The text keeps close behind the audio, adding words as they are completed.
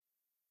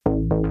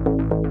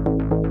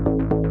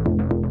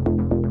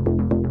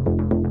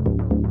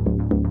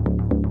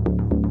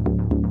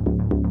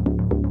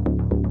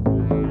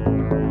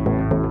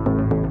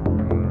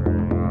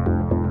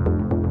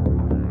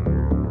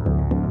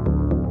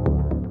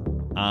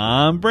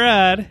I'm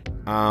Brad.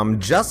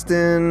 I'm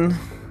Justin.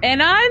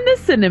 And I'm the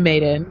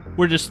Cinemaiden.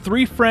 We're just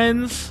three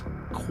friends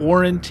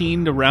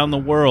quarantined around the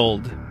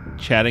world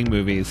chatting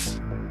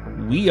movies.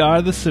 We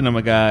are the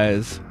Cinema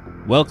Guys.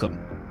 Welcome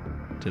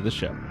to the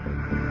show.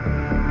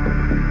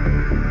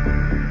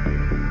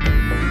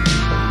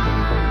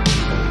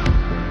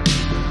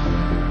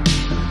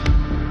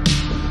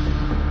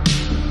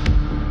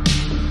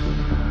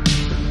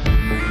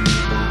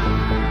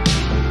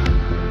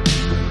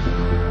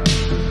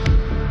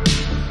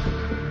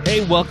 Hey,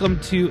 welcome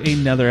to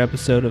another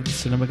episode of the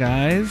Cinema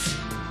Guys.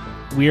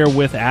 We are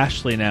with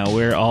Ashley now.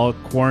 We're all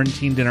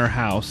quarantined in our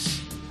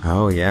house.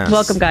 Oh, yes.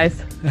 Welcome,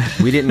 guys.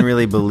 We didn't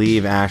really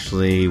believe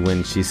Ashley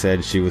when she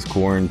said she was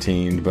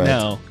quarantined, but...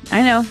 No.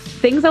 I know.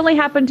 Things only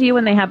happen to you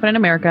when they happen in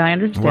America. I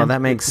understand. Well,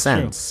 that makes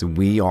sense.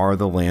 We are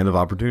the land of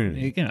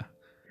opportunity. Yeah.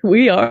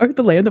 We are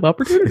the land of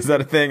opportunity. Is that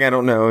a thing? I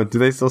don't know. Do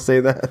they still say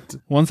that?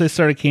 Once they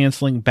started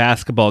canceling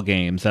basketball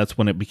games, that's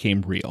when it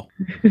became real.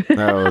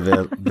 Oh,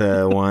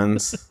 the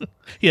ones?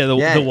 Yeah,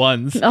 the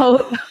ones.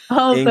 Oh,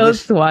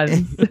 those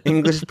ones.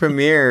 English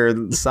Premier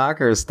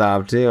Soccer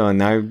stopped, too,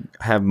 and I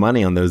have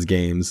money on those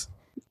games.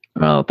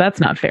 Well,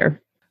 that's not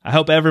fair. I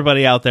hope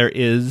everybody out there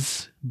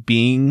is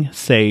being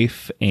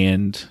safe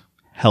and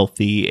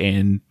healthy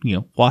and,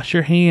 wash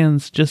your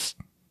hands. Just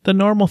the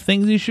normal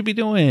things you should be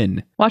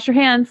doing. Wash your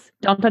hands.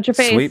 Don't touch your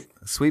face.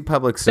 Sweet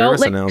public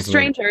service Don't lick announcement.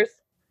 strangers.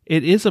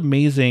 It is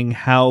amazing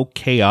how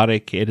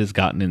chaotic it has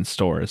gotten in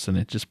stores, and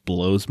it just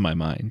blows my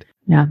mind.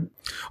 Yeah.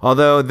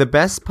 Although the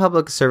best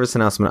public service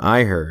announcement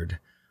I heard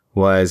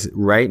was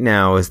right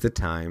now is the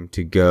time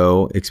to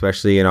go,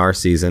 especially in our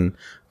season,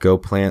 go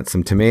plant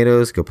some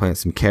tomatoes, go plant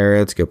some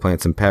carrots, go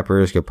plant some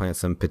peppers, go plant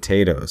some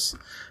potatoes.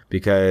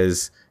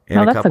 Because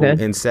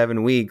in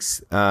 7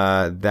 weeks,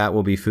 that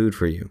will be food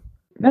for you.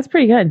 That's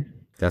pretty good.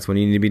 That's what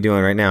you need to be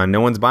doing right now. And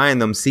no one's buying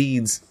them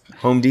seeds.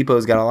 Home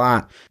Depot's got a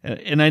lot.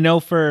 And I know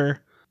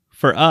for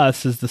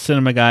us as the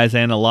Cinema Guys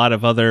and a lot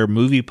of other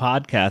movie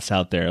podcasts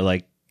out there,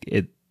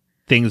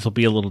 things will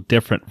be a little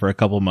different for a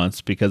couple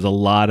months because a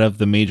lot of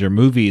the major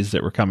movies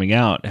that were coming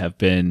out have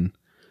been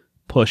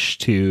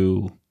pushed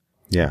to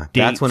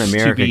that's when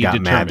America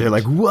got mad. They're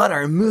like, what,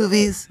 our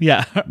movies?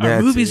 Yeah,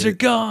 our movies are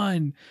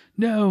gone.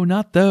 No,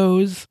 not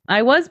those.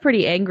 I was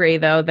pretty angry,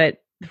 though,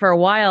 that for a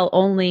while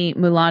only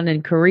Mulan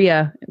in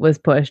Korea was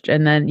pushed,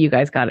 and then you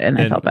guys got it, and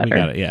I felt better.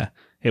 We got it, yeah.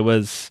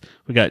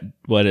 We got,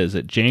 what is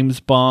it? James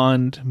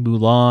Bond,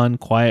 Mulan,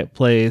 Quiet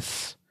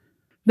Place,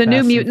 The New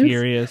Fast Mutants. and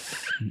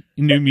Furious,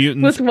 New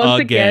Mutants was once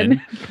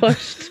again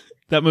pushed.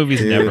 That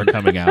movie's never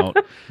coming out.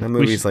 That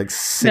movie's like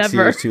 6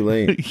 years too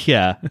late.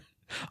 Yeah.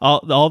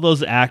 All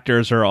those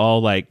actors are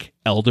all like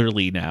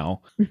elderly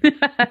now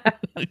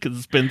because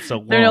it's been so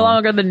long. They're no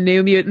longer the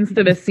New Mutants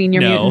to the senior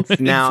mutants.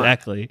 Now,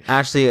 exactly.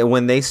 Actually,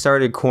 when they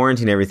started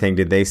quarantining everything,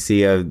 did they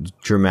see a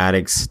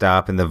dramatic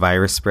stop in the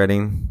virus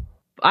spreading?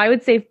 I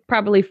would say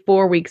probably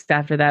 4 weeks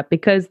after that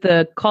because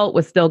the cult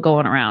was still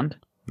going around.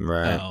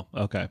 Right. Oh,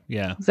 okay.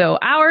 Yeah. So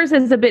ours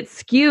is a bit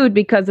skewed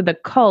because of the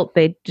cult.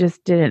 They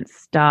just didn't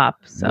stop.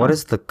 So. What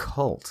is the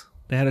cult?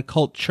 They had a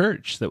cult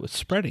church that was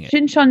spreading it.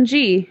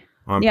 Shincheonji.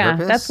 On yeah,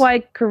 purpose? that's why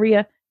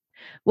Korea.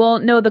 Well,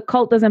 no, the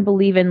cult doesn't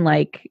believe in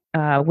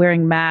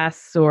wearing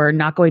masks or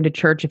not going to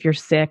church if you're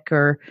sick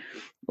or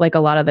like a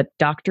lot of the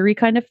doctory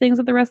kind of things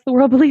that the rest of the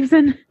world believes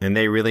in. And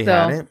they really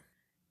had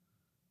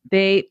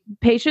it?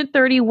 Patient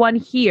 31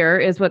 here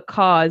is what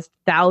caused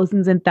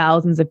thousands and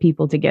thousands of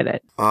people to get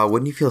it.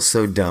 Wouldn't you feel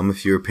so dumb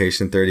if you were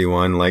patient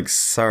 31? Like,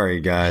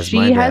 sorry, guys,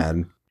 my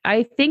bad.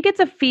 I think it's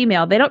a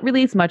female. They don't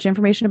release much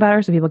information about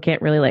her, so people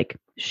can't really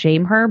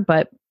shame her,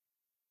 but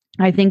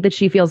I think that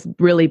she feels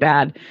really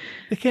bad.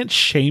 They can't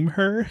shame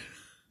her.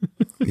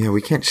 Yeah, we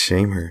can't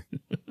shame her.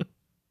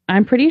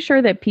 I'm pretty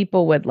sure that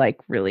people would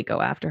really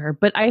go after her.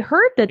 But I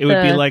heard that it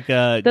would be like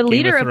the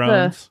leader of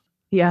Thrones.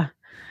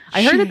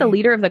 I heard that the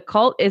leader of the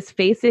cult is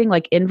facing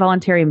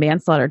involuntary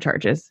manslaughter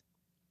charges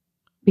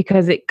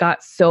because it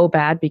got so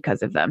bad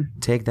because of them.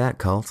 Take that,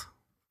 cult.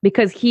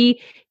 Because he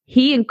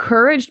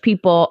encouraged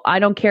people, I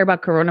don't care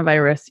about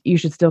coronavirus. You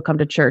should still come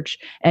to church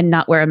and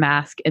not wear a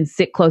mask and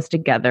sit close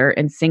together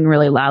and sing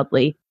really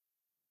loudly.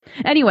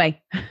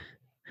 Anyway,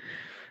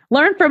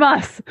 learn from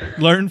us.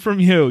 Learn from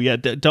you. Yeah,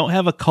 don't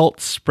have a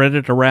cult spread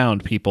it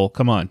around, people.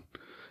 Come on.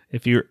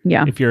 If you're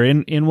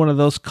in one of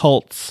those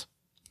cults,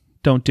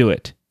 don't do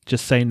it.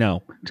 Just say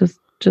no.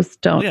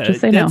 Just don't. Yeah, just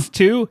say no.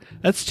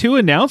 That's two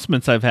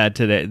announcements I've had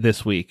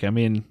this week. I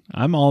mean,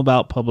 I'm all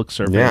about public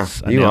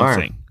service announcing. You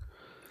are.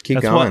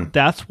 Keep going.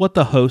 That's what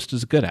the host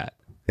is good at.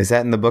 Is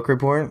that in the book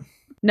report?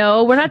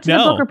 No, we're not to the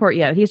book report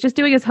yet. He's just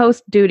doing his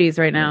host duties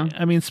right now.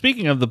 I mean,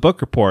 speaking of the book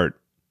report,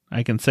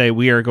 I can say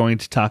we are going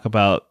to talk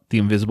about The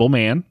Invisible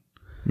Man,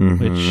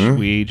 which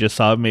we just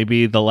saw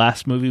maybe the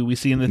last movie we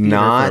see in the theater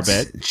for a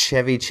bit. Not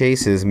Chevy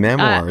Chase's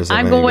memoirs.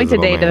 I'm going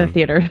today to the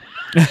theater.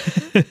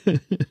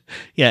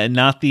 Yeah,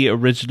 not the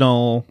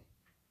original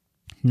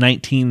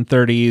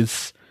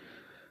 1930s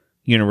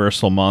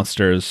Universal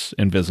Monsters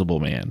Invisible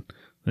Man.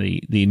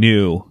 The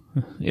new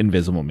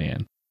Invisible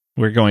Man.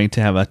 We're going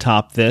to have a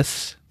top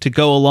this to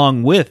go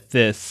along with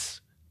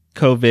this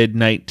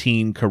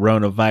COVID-19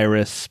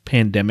 coronavirus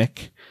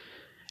pandemic,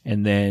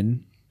 and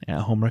then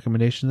at-home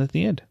recommendations at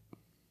the end.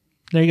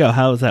 There you go.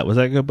 How was that? Was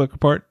that a good book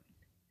report?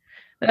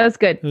 That was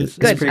good. It was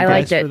Good. pretty I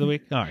liked nice it. for the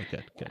week. All right,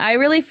 good. I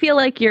really feel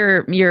like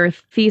your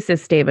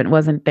thesis statement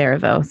wasn't there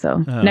though.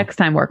 So Oh. next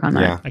time work on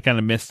that. Yeah. I kind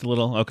of missed a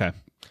little. Okay.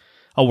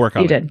 I'll work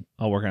on You it. did.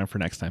 I'll work on it for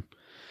next time.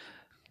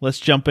 Let's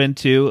jump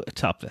into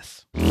Top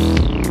This.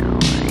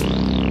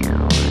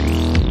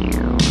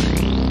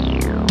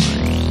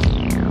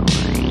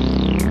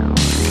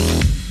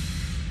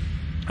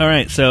 All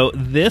right, so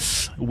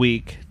this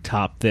week,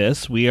 Top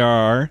This, we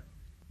are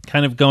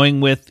kind of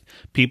going with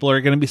people are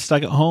going to be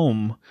stuck at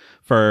home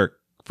for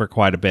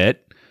quite a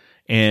bit.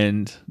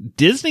 And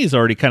Disney's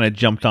already kind of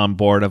jumped on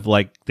board of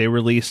like they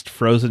released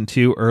Frozen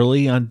 2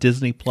 early on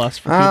Disney Plus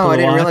for people to I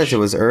didn't watch. realize it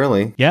was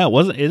early. Yeah, it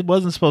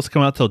wasn't supposed to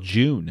come out till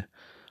June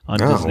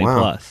on Oh, Disney wow.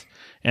 Plus.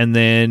 And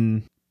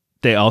then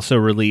they also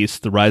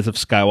released The Rise of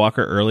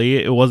Skywalker early.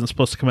 It wasn't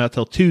supposed to come out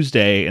till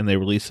Tuesday, and they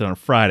released it on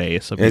Friday.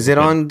 So Is people it could-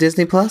 on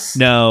Disney Plus?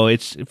 No,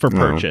 it's for No.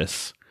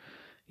 purchase.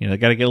 You know, they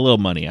got to get a little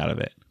money out of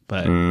it.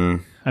 But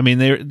Mm. I mean,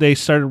 they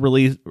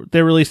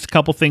released a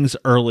couple things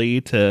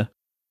early to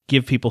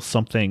give people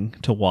something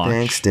to watch.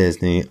 Thanks,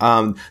 Disney.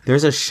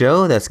 There's a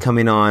show that's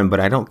coming on, but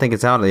I don't think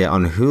it's out yet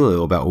on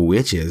Hulu about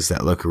witches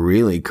that look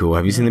really cool.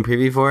 Have you seen the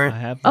preview for I it?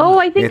 have. Oh,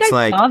 I think It's I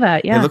like- saw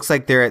that. Yeah. It looks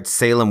like they're at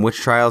Salem witch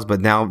trials,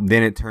 but then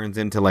it turns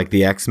into like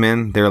the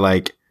X-Men. They're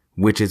like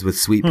witches with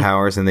sweet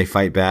powers and they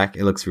fight back.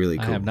 It looks really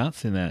I cool. have not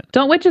seen that.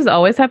 Don't witches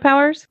always have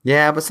powers?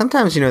 Yeah, but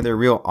sometimes, they're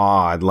real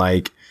odd.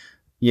 Like,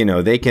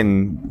 they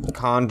can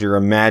conjure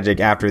a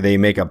magic after they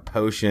make a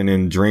potion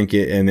and drink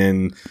it, and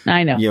then,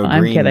 I know. I'm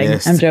green kidding.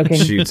 mist I'm joking.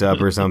 shoots up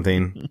or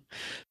something.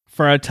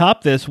 For our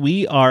Top This,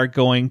 we are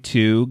going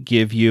to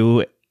give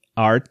you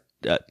our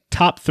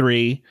top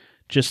three,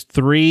 just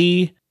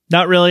three,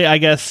 not really, I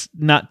guess,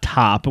 not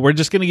top, but we're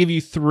just going to give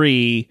you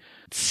three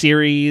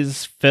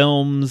series,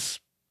 films,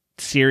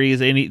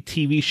 any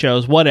TV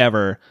shows,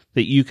 whatever,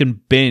 that you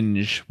can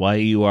binge while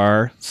you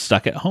are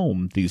stuck at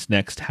home these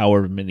next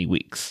however many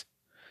weeks.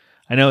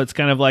 I know it's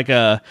kind of like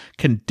a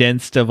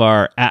condensed of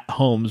our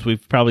at-homes.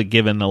 We've probably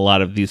given a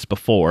lot of these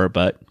before,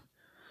 but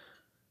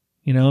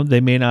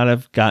they may not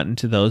have gotten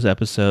to those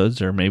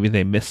episodes, or maybe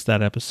they missed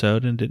that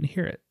episode and didn't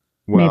hear it.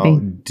 Well,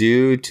 Maybe.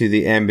 due to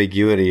the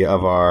ambiguity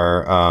of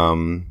our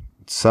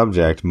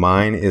subject,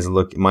 mine's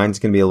going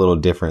to be a little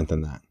different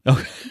than that.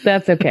 Okay.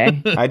 That's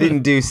okay. I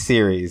didn't do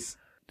series.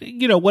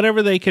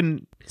 Whatever they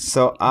can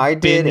So I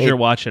did binge or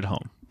watch at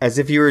home. as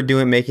if you were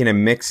making a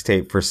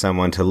mixtape for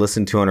someone to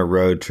listen to on a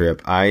road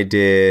trip. I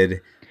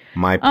did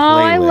my playlist. Oh,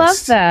 I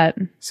love that.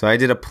 So I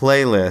did a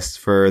playlist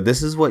for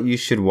this is what you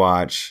should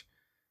watch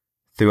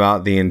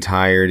throughout the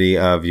entirety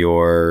of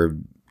your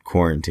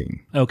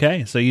quarantine.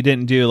 Okay, so you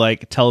didn't do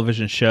like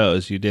television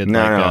shows. You did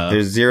No,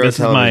 there's zero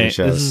television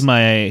shows. This is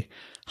my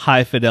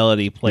high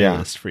fidelity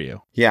playlist for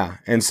you. Yeah.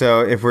 And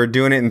so if we're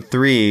doing it in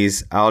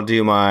threes, I'll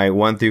do my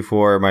 1 through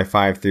 4, my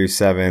 5 through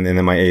 7, and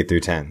then my 8 through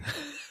 10.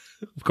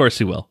 Of course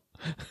you will.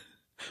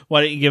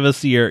 Why don't you give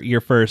us your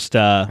first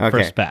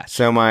first batch?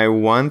 So my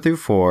 1 through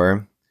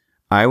 4,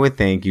 I would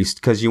think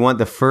because you want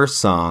the first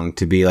song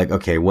to be like,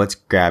 okay, what's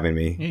grabbing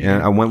me? Yeah,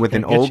 And I went with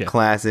an I get old you.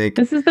 classic,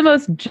 This is the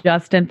most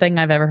Justin thing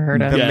I've ever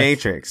heard of. The Yes.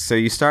 Matrix. So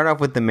you start off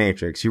with The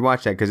Matrix. You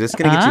watch that because it's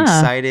going to get you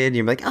excited.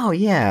 You're like, oh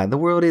yeah, the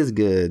world is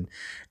good.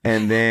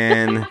 And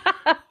then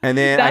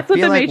That's I what feel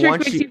the like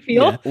Matrix makes you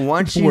feel?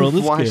 once The world you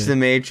is watch good. The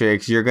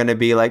Matrix, you're going to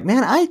be like,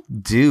 man, I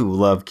do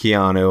love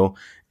Keanu.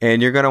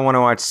 And you're going to want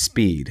to watch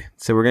Speed.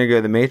 So we're going to go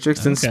to The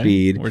Matrix and Okay.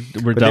 Speed. We're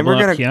But then doubling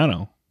we're up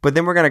Keanu. But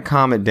then we're going to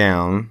calm it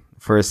down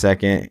for a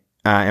second.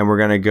 And we're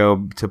going to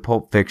go to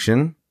Pulp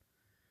Fiction.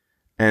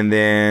 And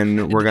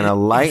then we're going to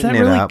lighten Is that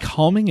it really up.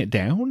 calming it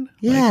down?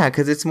 Yeah,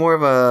 because it's more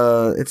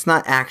of it's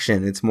not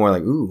action. It's more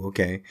like, ooh,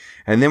 okay.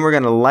 And then we're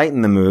going to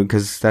lighten the mood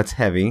because that's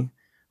heavy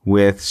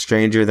with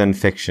Stranger Than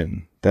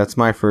Fiction. That's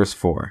my first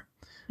 4.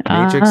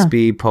 Matrix, Ah.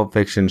 Speed, Pulp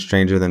Fiction,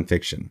 Stranger Than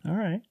Fiction. All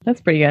right.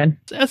 That's pretty good.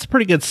 That's a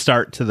pretty good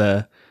start to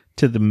the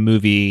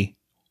movie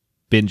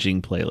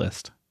binging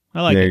playlist.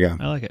 I like There it. you go.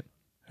 I like it.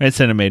 All right,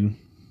 Cinemaiden.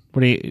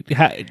 What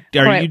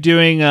are Right. you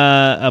doing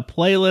a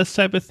playlist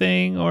type of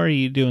thing, or are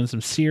you doing some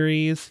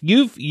series?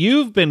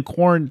 You've been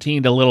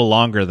quarantined a little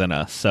longer than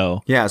us,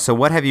 so Yeah, so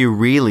what have you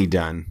really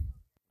done?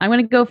 I'm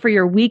going to go for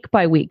your week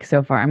by week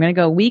so far. I'm going to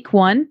go week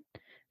 1,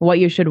 what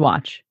you should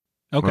watch.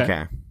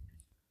 okay.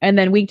 And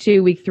then week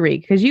 2, week 3.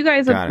 Because you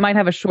guys Got it. might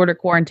have a shorter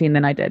quarantine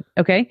than I did.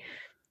 Okay?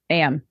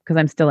 Am, because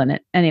I'm still in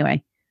it.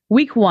 Anyway,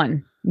 week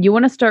 1, you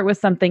want to start with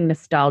something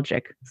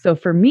nostalgic. So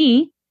for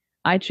me,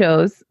 I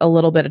chose a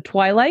little bit of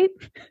Twilight.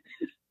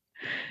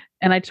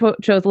 And I chose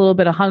a little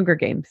bit of Hunger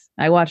Games.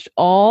 I watched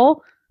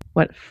all,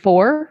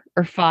 4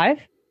 or 5?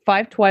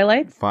 5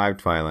 Twilights. 5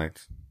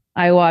 Twilights.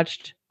 I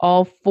watched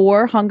all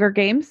 4 Hunger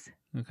Games.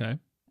 Okay.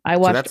 I So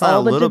watched that's not a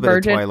all the little bit of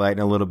Divergent. Twilight and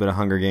a little bit of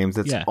Hunger Games.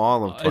 That's Yeah.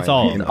 all of Twilight. It's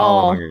all of and it.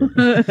 all of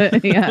Hunger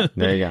Games. yeah.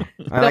 There you go.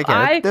 I So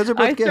like it. Those are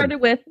both I good. started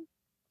with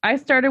I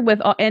started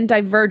with and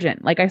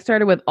Divergent. Like I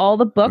started with all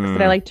the books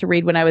that I liked to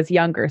read when I was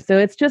younger. So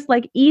it's just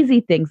like easy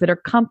things that are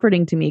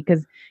comforting to me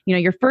because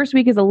your first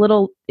week is a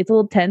little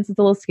tense, it's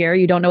a little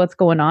scary. You don't know what's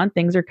going on.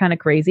 Things are kind of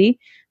crazy.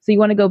 So you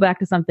want to go back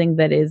to something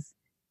that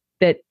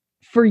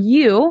for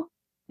you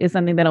is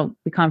something that'll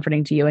be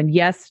comforting to you. And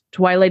yes,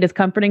 Twilight is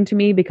comforting to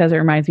me because it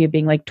reminds me of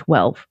being like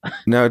 12.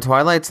 No,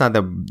 Twilight's not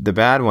the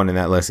bad one in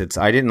that list.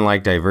 I didn't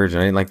like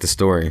Divergent. I didn't like the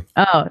story.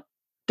 Oh,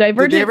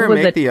 Divergent. Did they ever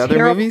was make the other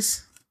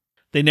movies?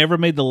 They never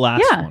made the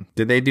last one.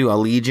 Did they do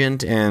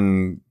Allegiant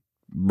and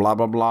blah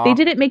blah blah? They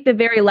didn't make the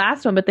very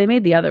last one, but they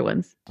made the other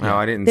ones. No,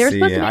 I didn't They were see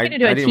supposed it. to I make it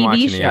into a didn't watch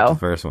TV any of show. the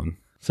first one.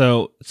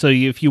 So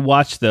if you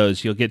watch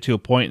those, you'll get to a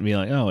point and be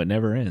like, oh, it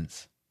never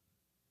ends.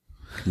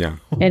 Yeah.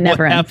 It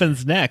never what ends.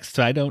 happens next?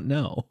 I don't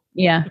know.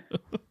 Yeah.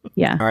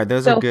 Yeah. All right,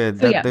 those are good.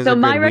 So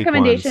my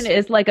recommendation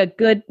is like a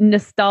good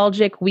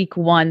nostalgic week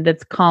one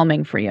that's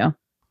calming for you.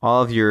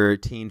 all of your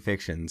teen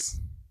fictions.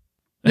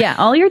 Yeah,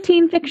 all your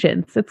teen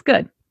fictions. It's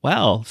good.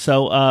 Well,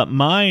 so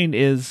mine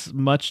is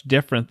much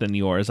different than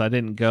yours. I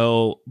didn't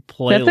go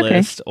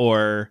playlist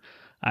or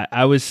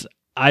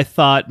I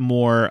thought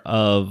more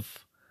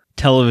of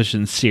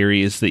television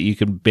series that you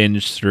can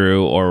binge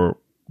through or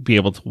be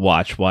able to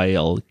watch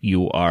while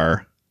you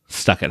are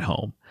stuck at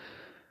home.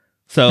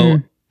 So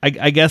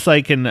I guess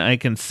I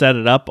can set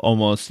it up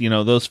almost,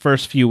 those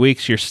first few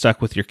weeks you're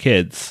stuck with your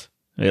kids.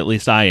 At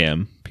least I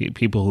am.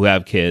 People who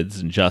have kids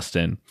and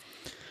Justin.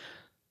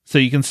 So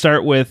you can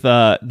start with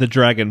The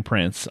Dragon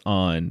Prince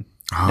on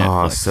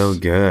Netflix. Oh, so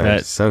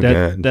good.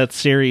 Good. That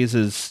series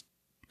is,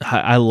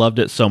 I loved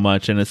it so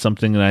much, and it's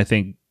something that I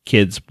think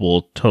kids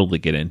will totally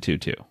get into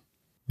too.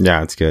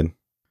 Yeah, it's good.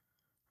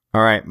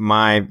 All right,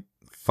 my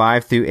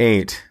 5 through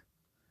 8.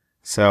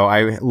 So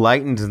I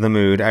lightened the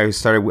mood.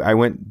 I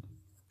went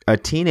a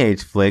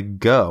teenage flick,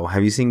 Go.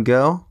 Have you seen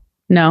Go?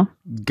 No.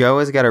 Go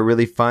has got a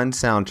really fun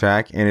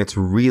soundtrack, and it's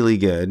really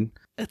good.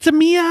 It's a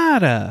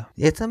Miata.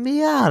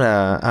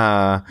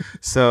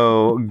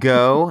 So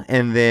Go,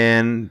 and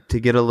then to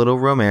get a little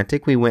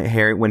romantic, we went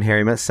When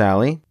Harry Met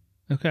Sally.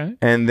 Okay.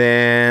 And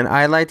then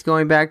I liked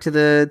going back to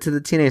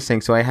the teenage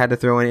thing, so I had to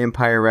throw in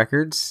Empire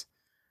Records.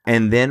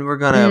 And then we're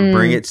gonna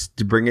bring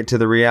it to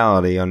the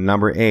reality. On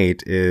number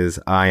 8 is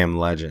I Am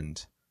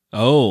Legend.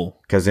 Oh,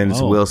 because then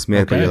it's Will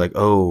Smith, but you're like,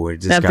 oh, it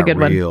just got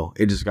real. One.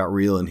 It just got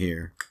real in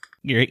here.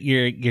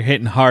 You're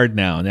hitting hard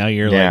now. Now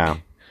you're like,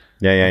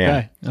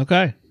 yeah.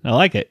 Okay, I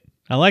like it.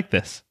 I like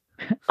this.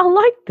 All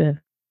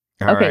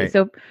okay, right.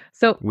 so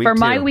for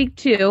my week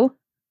 2,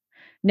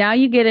 now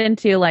you get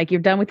into like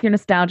you're done with your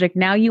nostalgic.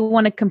 Now you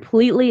want to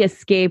completely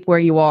escape where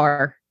you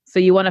are. So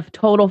you want a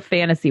total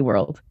fantasy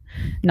world.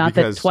 Not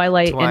because that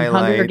Twilight and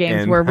Hunger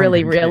Games were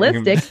really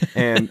realistic.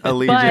 And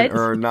Allegiant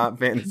are not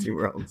fantasy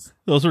worlds.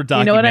 Those were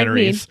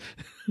documentaries.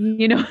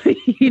 You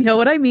know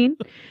what I mean?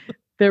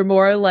 They're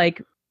more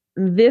like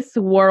this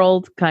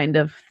world kind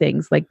of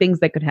things, like things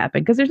that could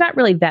happen. Because there's not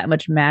really that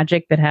much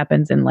magic that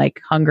happens in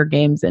like Hunger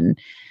Games and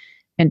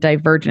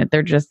Divergent.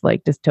 They're just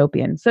like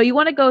dystopian. So you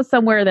want to go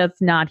somewhere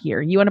that's not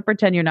here. You want to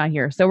pretend you're not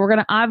here. So we're going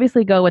to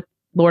obviously go with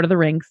Lord of the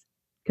Rings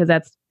because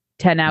that's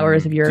 10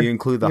 hours of your, do you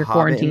include the your Hobbit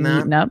quarantine in that?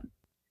 eating up.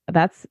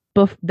 That's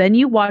then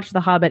you watch The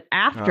Hobbit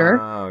after.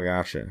 Oh,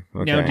 gotcha.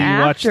 Okay. Now, do you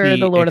watch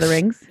the Lord of the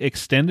Rings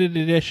extended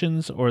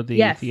editions or the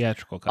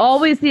theatrical cuts?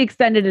 Always the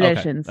extended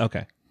editions.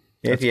 Okay.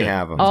 If you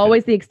have them.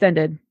 Always the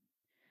extended.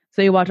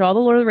 So you watch all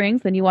the Lord of the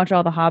Rings, then you watch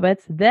all the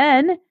Hobbits.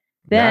 Then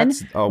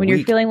when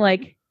you're feeling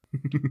like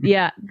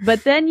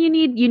but then you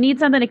need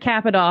something to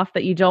cap it off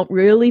that you don't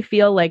really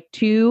feel like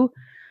too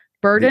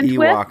burdened the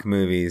Ewok with.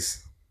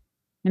 Movies.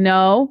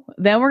 No,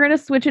 then we're going to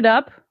switch it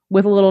up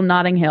with a little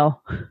Notting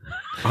Hill.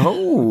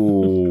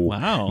 Oh.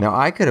 Wow. Now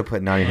I could have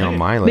put Notting Hill on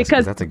my list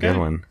because that's a good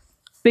one.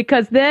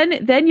 Because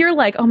then you're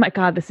like, oh my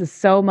God, this is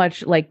so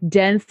much like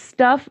dense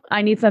stuff.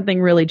 I need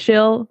something really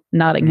chill.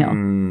 Notting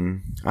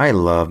Hill. I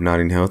love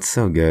Notting Hill. It's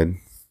so good.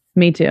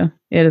 Me too.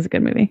 It is a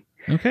good movie.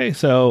 Okay,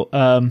 so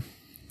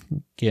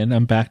again,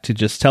 I'm back to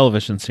just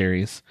television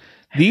series.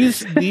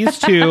 These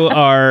two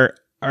are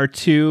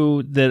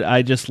two that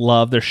I just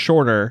love. They're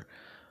shorter,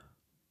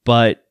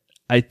 but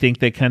I think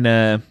they kind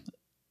of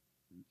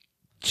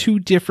two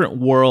different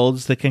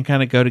worlds that can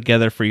kind of go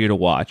together for you to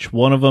watch.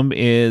 One of them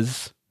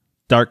is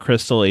Dark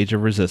Crystal: Age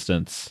of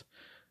Resistance.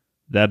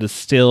 That is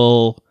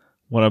still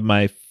one of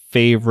my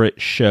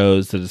favorite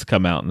shows that has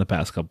come out in the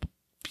past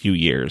few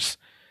years.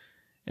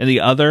 And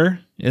the other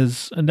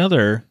is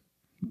another,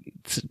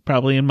 it's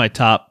probably in my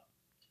top,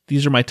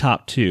 these are my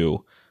top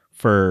 2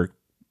 for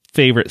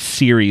favorite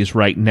series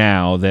right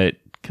now that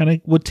kind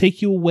of would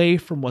take you away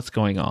from what's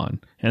going on.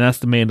 And that's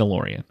The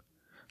Mandalorian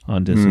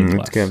on Disney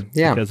Plus. That's good.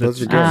 Yeah, those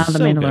are good. The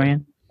Mandalorian.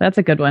 Good. That's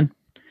a good one.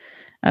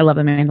 I love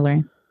The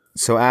Mandalorian.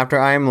 So after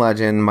I Am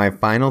Legend, my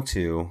final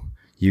 2,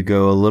 you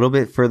go a little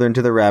bit further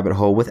into the rabbit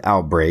hole with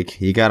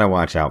Outbreak. You got to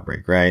watch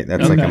Outbreak, right?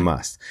 That's like a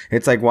must.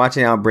 It's like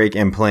watching Outbreak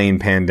and playing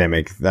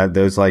Pandemic.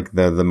 Those like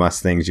the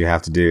must things you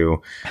have to do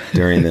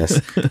during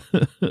this.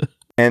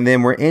 And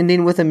then we're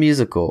ending with a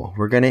musical.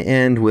 We're going to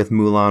end with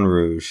Moulin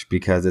Rouge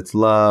because it's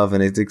love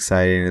and it's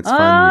exciting. It's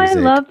fun music.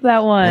 I love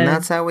that one. And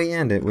that's how we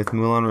end it, with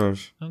Moulin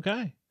Rouge.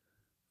 Okay.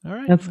 All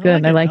right. That's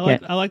good. I like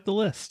it. I like the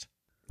list.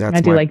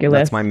 I do like your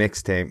list. That's my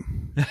mixtape.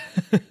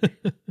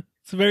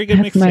 It's a very good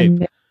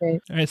mixtape. All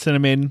right,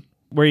 Cinemaiden,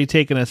 where are you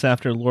taking us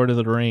after Lord of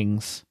the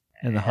Rings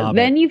and The Hobbit?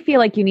 Then you feel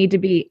like you need to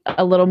be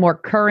a little more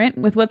current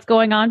with what's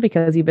going on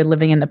because you've been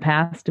living in the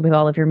past with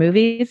all of your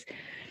movies.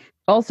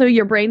 Also,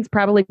 your brain's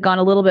probably gone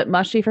a little bit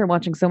mushy from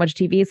watching so much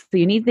TV, so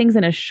you need things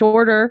in a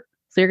shorter.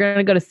 So you're going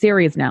to go to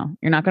series now.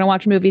 You're not going to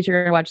watch movies.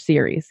 You're going to watch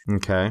series.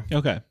 Okay.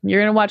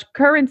 You're going to watch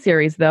current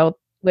series, though,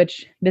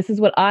 which this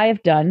is what I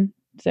have done.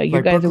 So you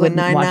like guys Brooklyn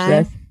wouldn't watch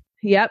this.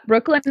 Yep.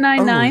 Brooklyn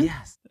Nine-Nine. Oh,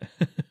 yes.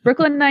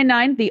 Brooklyn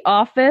Nine-Nine, The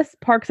Office,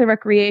 Parks and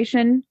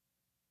Recreation.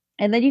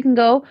 And then you can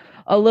go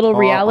a little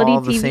reality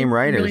all TV. the same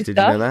writers. Did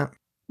you know that?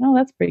 Oh,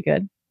 that's pretty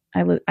good.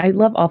 I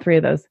love all three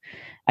of those.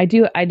 I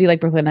do like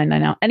Brooklyn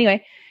Nine-Nine now.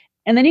 Anyway,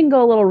 and then you can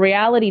go a little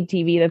reality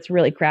TV that's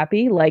really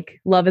crappy, like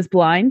Love is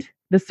Blind,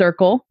 The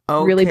Circle,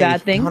 really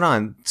bad things. Hold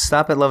on.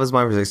 Stop at Love is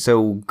Blind for a second.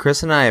 So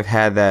Chris and I have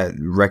had that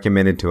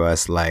recommended to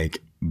us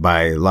like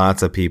by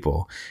lots of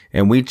people.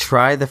 And we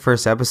tried the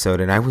first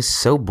episode and I was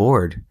so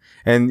bored.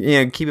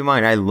 And keep in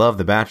mind, I love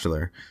The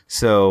Bachelor.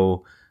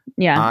 So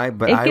yeah, I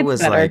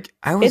was better. like,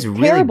 I was it's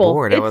really terrible.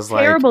 bored. It's I was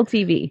terrible like,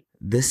 TV.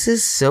 This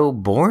is so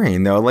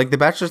boring though. Like The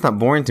Bachelor's not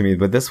boring to me,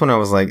 but this one I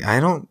was like,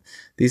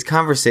 these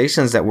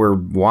conversations that we're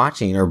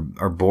watching are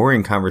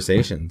boring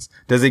conversations.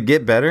 Does it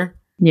get better?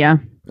 Yeah.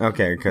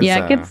 Okay.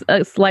 Yeah, it gets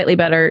slightly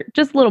better,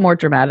 just a little more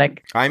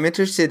dramatic. I'm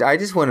interested. I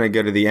just want to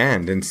go to the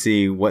end and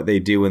see what they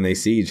do when they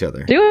see each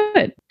other. Do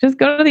it. Just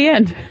go to the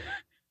end.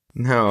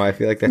 No, I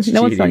feel like that's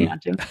no cheating.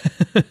 one's telling you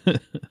not to.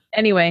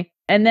 Anyway,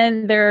 and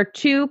then there are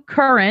two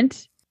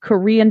current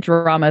Korean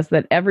dramas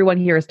that everyone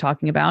here is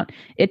talking about.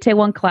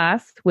 Itaewon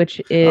Class, which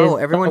is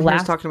everyone here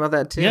is talking about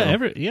that too.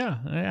 Yeah,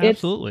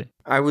 absolutely.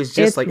 I was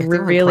just like,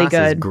 Itaewon really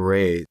Class good. Is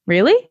great.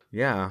 Really?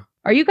 Yeah.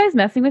 Are you guys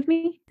messing with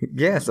me?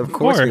 Yes, of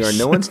course we are.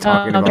 No one's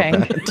talking about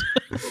that.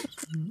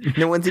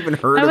 No one's even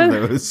heard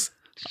of those.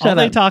 All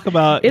they talk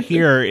about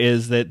here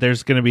is that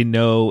there's going to be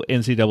no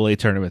NCAA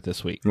tournament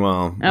this week.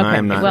 Well,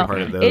 I'm not a part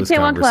of those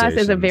Itaewon Class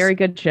is a very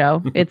good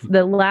show. It's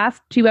the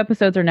last 2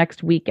 episodes are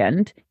next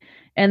weekend.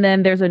 And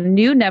then there's a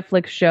new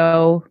Netflix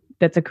show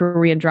that's a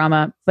Korean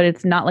drama, but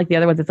it's not like the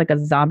other ones. It's like a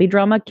zombie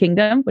drama,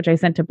 Kingdom, which I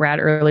sent to Brad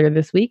earlier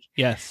this week.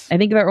 Yes. I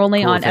think they're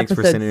only on Thanks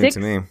episode for sending 6. It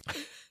to me.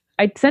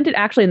 I sent it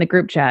actually in the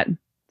group chat.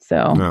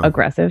 So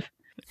aggressive.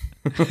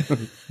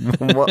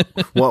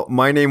 well,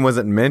 my name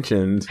wasn't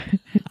mentioned.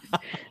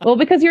 Well,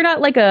 because you're not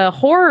like a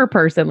horror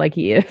person like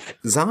he is.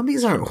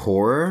 Zombies aren't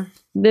horror.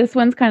 This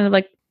one's kind of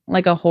like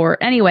a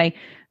horror. Anyway,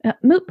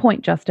 moot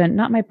point, Justin,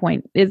 not my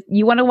point, is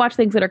you want to watch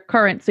things that are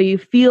current so you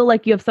feel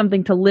like you have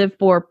something to live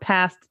for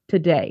past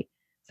today.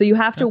 So you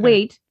have to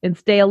wait and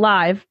stay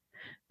alive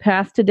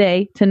past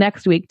today to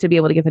next week to be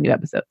able to get the new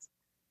episodes.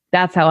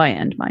 That's how I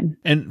end mine.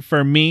 And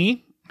for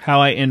me, how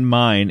I end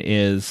mine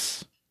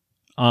is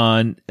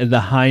on the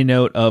high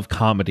note of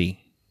comedy.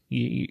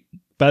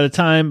 By the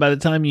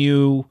time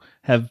you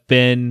have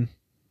been,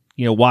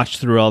 watched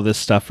through all this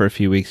stuff for a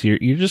few weeks,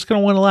 you're just going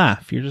to want to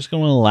laugh. You're just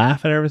going to want to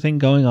laugh at everything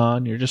going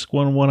on. You're just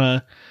going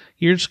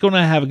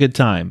to have a good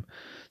time.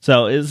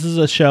 So this is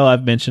a show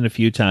I've mentioned a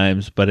few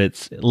times, but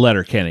it's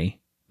Letterkenny.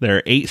 There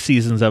are 8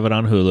 seasons of it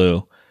on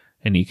Hulu,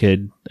 and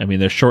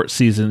they're short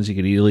seasons. You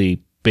could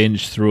easily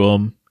binge through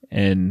them,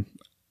 and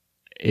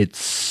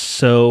it's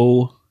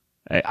so,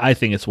 I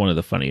think it's one of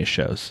the funniest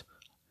shows.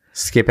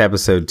 Skip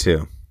episode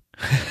 2.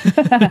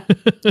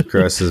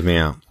 Grosses me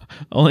out.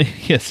 Only,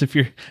 yes, if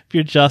you're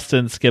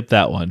Justin, skip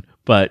that one.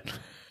 But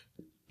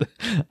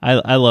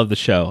I love the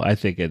show. I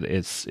think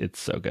it's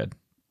so good.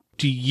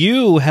 Do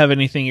you have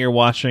anything you're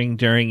watching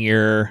during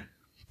your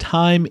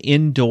time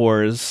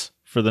indoors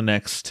for the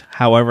next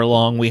however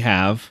long we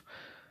have?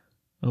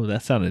 Oh,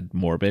 that sounded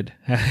morbid.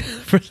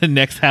 For the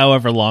next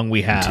however long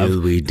we have.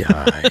 Till we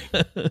die.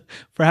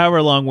 For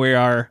however long we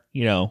are,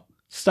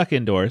 stuck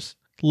indoors.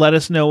 Let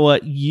us know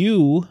what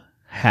you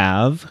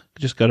have.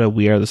 Just go to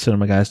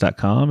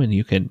wearethecinemagays.com and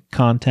you can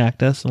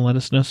contact us and let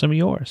us know some of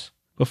yours.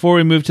 Before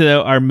we move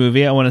to our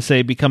movie, I want to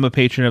say become a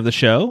patron of the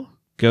show.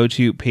 Go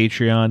to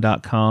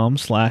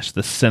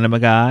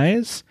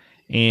patreon.com/thecinemagays.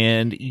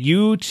 And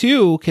you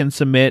too can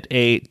submit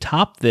a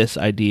top this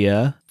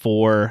idea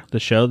for the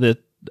show, the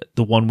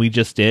one we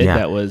just did. Yeah,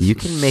 that was you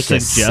can make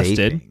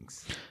suggested.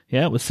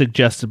 Yeah, it was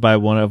suggested by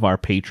one of our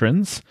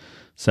patrons.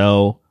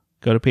 So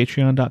go to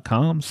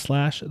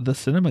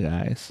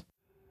patreon.com/thecinemagays.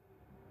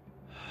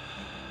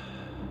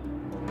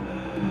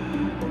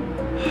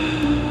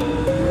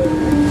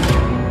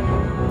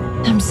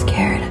 I'm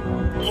scared.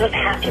 You don't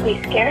have to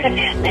be scared of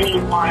him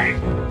anymore.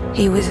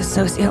 He was a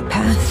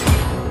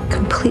sociopath,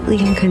 completely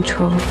in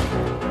control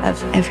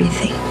of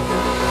everything.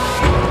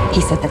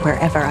 He said that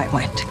wherever I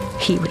went,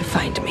 he would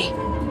find me,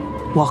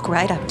 walk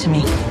right up to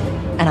me,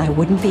 and I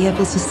wouldn't be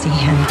able to see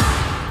him.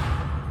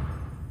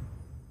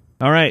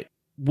 All right.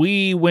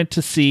 We went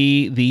to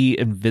see The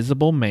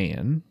Invisible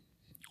Man,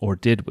 or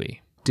did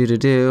we?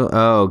 Do.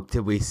 Oh,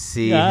 did we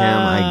see him?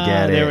 I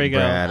get it. There we go.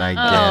 Brad, I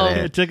get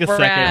It it. took a Brad,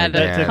 second.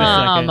 That took a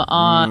come second.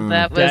 on.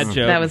 That Dad was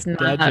joke. that was not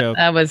Dad joke.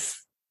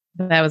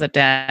 that was a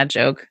dad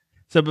joke.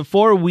 So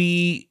before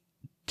we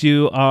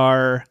do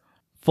our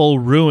full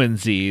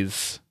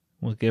ruinsies,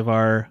 we'll give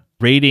our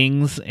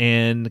ratings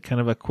and kind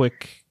of a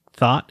quick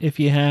thought if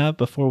you have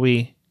before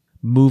we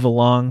move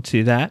along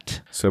to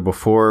that. So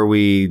before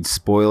we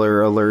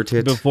spoiler alert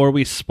it, Before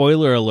we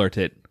spoiler alert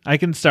it, I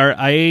can start.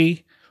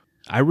 I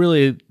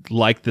really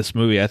liked this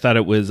movie. I thought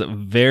it was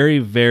very,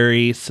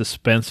 very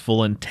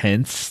suspenseful and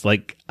tense.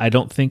 Like, I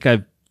don't think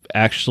I've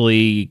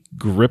actually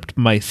gripped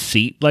my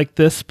seat like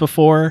this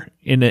before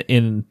in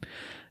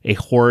a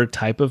horror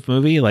type of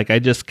movie. Like, I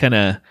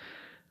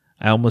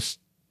almost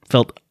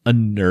felt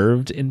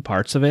unnerved in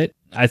parts of it.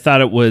 I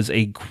thought it was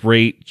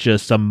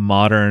just a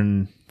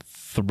modern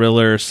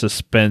thriller,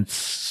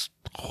 suspense,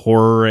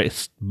 horror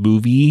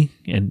movie.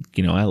 And,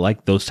 I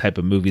like those type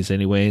of movies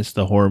anyways,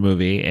 the horror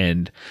movie.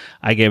 And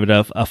I gave it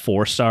a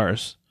 4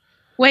 stars.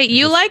 Wait,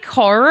 you like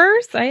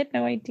horrors? I had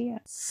no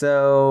idea.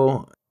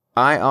 So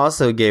I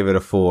also gave it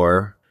a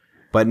 4,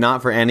 but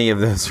not for any of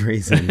those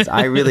reasons.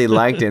 I really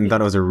liked it and thought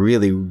it was a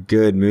really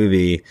good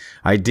movie.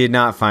 I did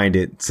not find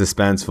it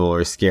suspenseful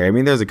or scary. I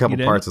mean, there's a couple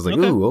parts I was like,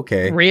 Okay. ooh,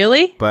 okay.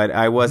 Really? But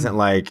I wasn't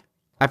like,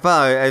 I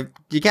felt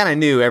you kind of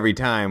knew every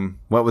time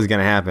what was going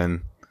to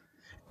happen.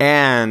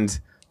 And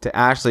to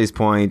Ashley's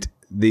point,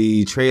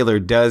 the trailer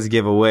does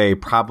give away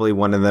probably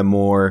one of the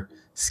more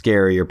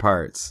scarier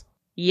parts.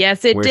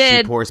 Yes, it where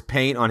did. she pours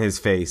paint on his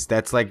face.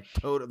 That's like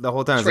the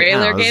whole time. I was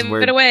Trailer like, oh, this is gave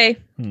weird. it away.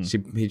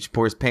 He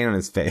pours paint on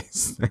his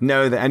face. I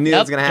knew that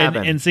was going to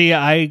happen. And see,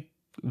 I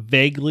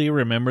vaguely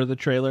remember the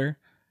trailer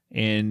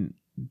and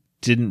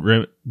didn't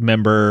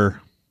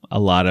remember a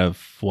lot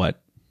of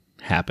what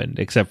happened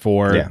except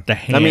for the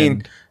hand. I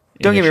mean,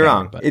 don't in get the me shower,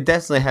 wrong. but- It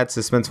definitely had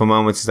suspenseful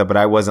moments and stuff, but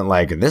I wasn't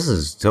like, this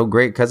is so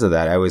great because of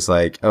that. I was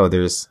like,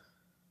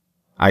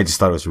 I just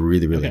thought it was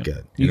really, really Okay.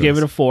 good. You gave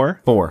it a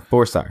 4.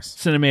 4 stars.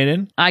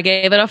 Cinemaiden. I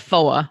gave it a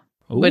 4.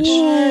 Which-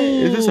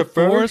 Is this a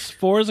first?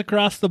 Fours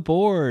across the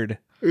board,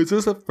 Is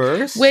this a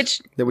first?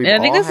 Which That we I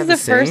think all this had is the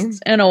the first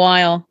same? in a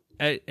while.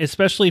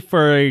 especially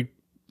for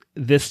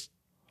this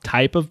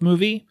type of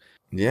movie.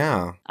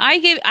 Yeah. I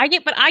gave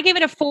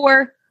it a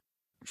 4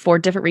 for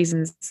different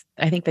reasons,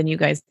 I think, than you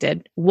guys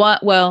did.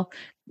 Well,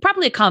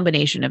 probably a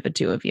combination of the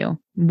two of you.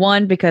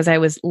 One, because I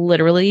was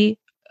literally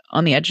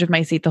on the edge of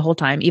my seat the whole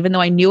time, even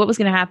though I knew what was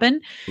going to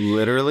happen.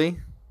 Literally?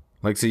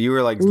 Like, so you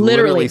were like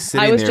literally I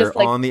sitting was there just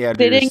like on the edge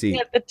of your sitting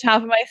seat. at the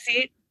top of my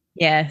seat.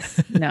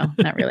 Yes. No,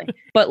 not really.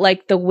 But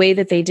like the way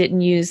that they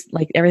didn't use,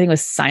 like everything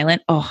was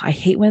silent. Oh, I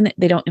hate when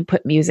they don't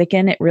put music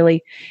in it,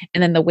 really.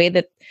 And then the way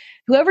that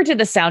whoever did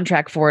the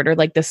soundtrack for it or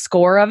like the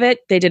score of it,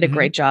 they did a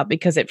great job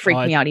because it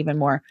freaked me out even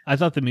more. I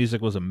thought the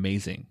music was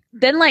amazing.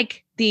 Then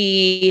like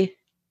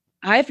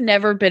I've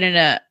never been in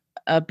a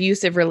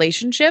abusive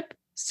relationship,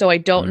 so I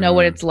don't know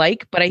what it's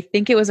like, but I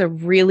think it was a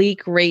really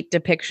great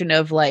depiction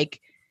of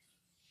like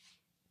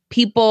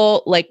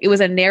people, like it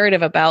was a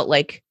narrative about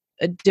like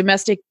a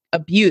domestic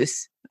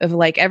abuse of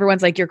like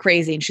everyone's like, you're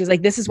crazy, and she's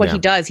like, this is what he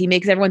does, he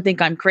makes everyone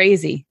think I'm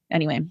crazy.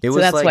 Anyway, It so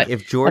was that's like what,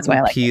 if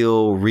Jordan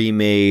Peele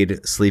remade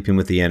Sleeping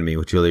with the Enemy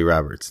with Julia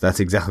Roberts. That's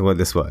exactly what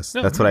this was.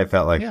 That's what I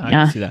felt like. Yeah, I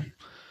can see that.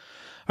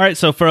 All right,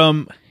 so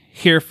from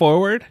here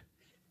forward,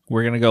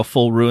 we're going to go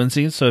full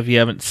ruinsies. So if you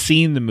haven't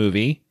seen the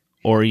movie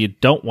or you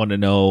don't want to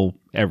know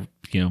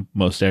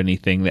most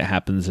anything that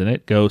happens in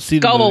it, go see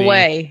the movie. Go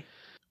away.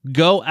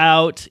 Go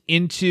out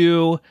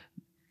into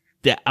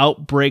the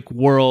outbreak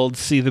world,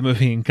 see the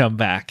movie, and come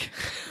back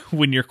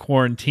when you're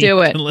quarantined. Do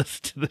it. And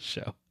listen to the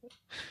show.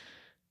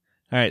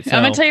 All right, so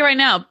I'm going to tell you right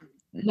now,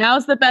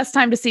 now's the best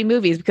time to see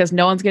movies because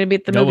no one's going to be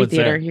at the movie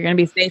theater. You're going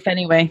to be safe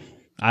anyway.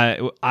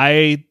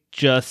 I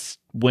just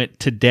went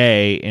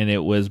today, and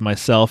it was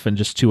myself and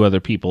just 2 other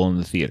people in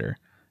the theater.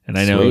 And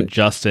I know,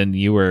 Justin,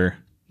 you were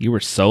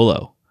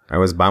solo. I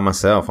was by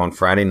myself on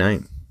Friday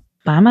night.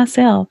 By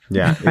myself.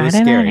 Yeah, it was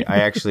scary. I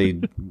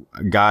actually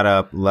got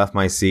up, left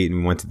my seat,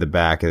 and went to the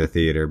back of the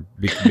theater,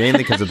 mainly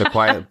because of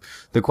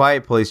the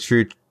Quiet Place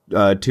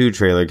 2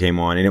 trailer came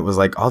on, and it was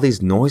like all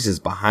these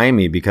noises behind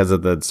me because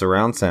of the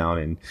surround sound,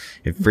 and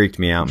it freaked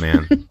me out,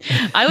 man.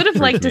 I would have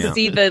liked to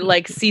see the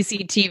like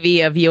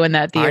CCTV of you in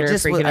that theater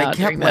freaking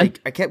out.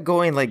 I kept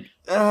going like,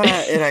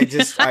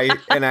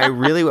 and I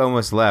really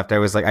almost left. I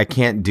was like, I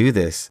can't do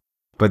this.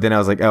 But then I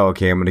was like, oh,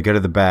 okay, I'm going to go to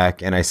the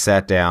back, and I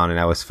sat down, and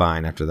I was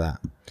fine after that.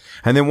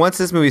 And then once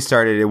this movie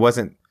started, it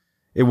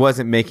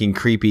wasn't making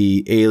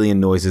creepy alien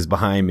noises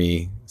behind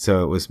me,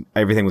 so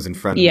everything was in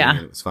front of me. And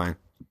it was fine.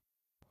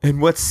 And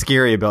what's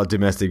scary about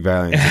domestic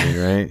violence? I mean,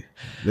 right?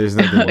 There's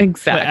nothing.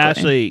 Exactly. But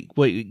Ashley,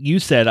 what you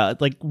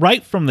said, like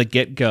right from the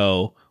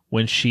get-go,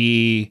 when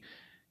she,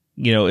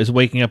 is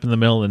waking up in the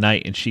middle of the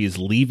night and she's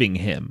leaving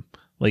him,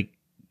 like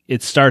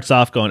it starts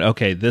off going,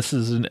 okay, this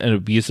is an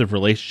abusive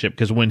relationship.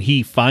 Because when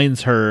he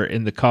finds her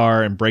in the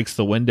car and breaks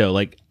the window,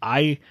 like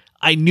I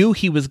knew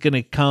he was going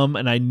to come,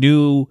 and I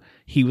knew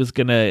he was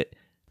going to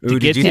Ooh,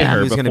 get did you to think her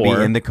he was going to be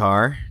before. in the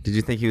car? Did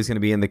you think he was going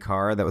to be in the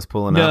car that was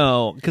pulling up?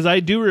 No, because I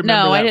do remember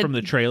No, I that from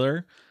didn't. the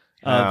trailer.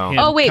 Oh. Of him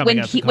Oh wait, coming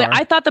when out the when car.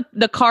 I thought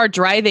the car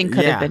driving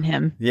could Yeah. have been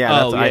him. Yeah,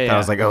 that's Oh, what I yeah, thought. I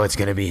was yeah. like, oh, it's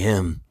going to be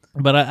him.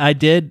 But I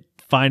did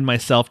find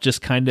myself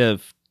just kind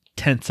of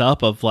tense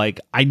up of like,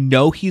 I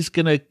know he's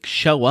gonna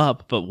show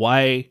up, but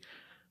why?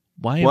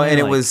 Why? am Well, I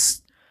and like-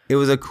 it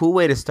was a cool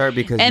way to start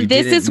because you And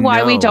this didn't is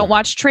why we know- don't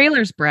watch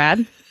trailers,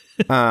 Brad.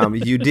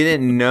 You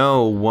didn't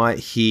know what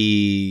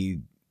he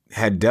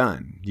had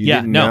done. You Yeah,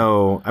 didn't no.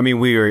 know. I mean,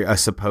 we were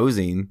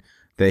supposing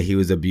that he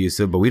was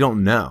abusive, but we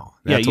don't know.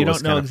 Yeah, That's you what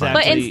was don't know kinda fun. But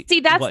exactly. and see,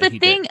 that's what the he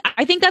thing.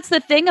 I think that's the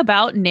thing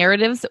about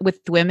narratives with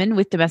women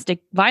with domestic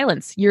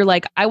violence. You're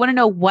like, I want to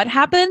know what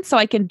happened so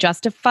I can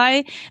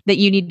justify that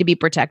you need to be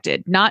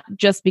protected, not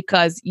just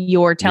because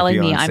you're You telling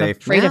feel me I'm unsafe.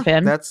 afraid Yeah, of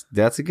him.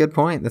 That's a good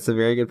point. That's a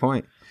very good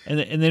point.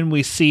 and then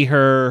we see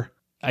her.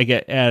 I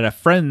get at a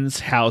friend's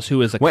house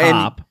who is a Well, and-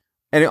 cop.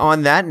 And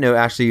on that note,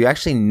 actually, you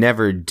actually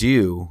never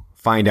do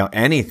find out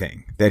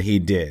anything that he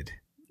did.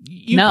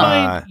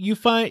 No. You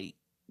find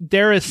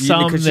there is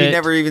some Because that she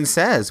never even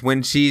says.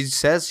 When she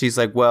says, she's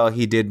like, well,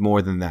 he did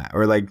more than that.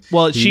 Or like,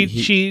 well, he-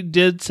 she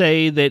did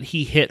say that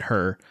he hit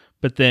her,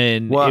 but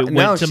then well, it went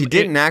no, to, she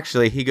didn't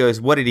actually. He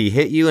goes, what did he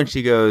hit you? And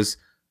she goes,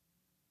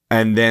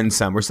 and then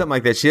some, or something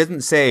like that. She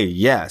doesn't say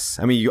yes.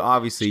 I mean, you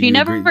obviously. She you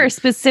never agree-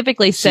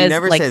 specifically She says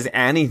never like, says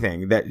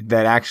anything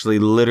that actually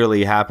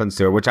literally happens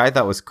to her, which I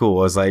thought was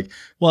cool. It was like,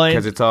 well, and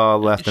because it's all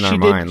left in our she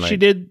mind. did, Like, she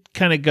did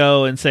kind of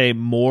go and say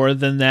more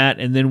than that,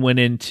 and then went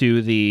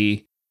into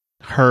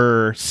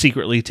her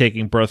secretly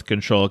taking birth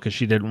control because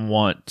she didn't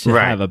want to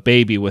Right. have a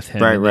baby with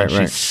him. Right, and then right,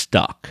 right. she's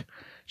stuck.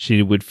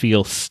 She would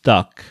feel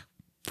stuck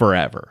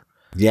forever.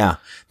 yeah,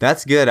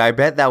 that's good. I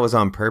bet that was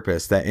on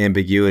purpose, that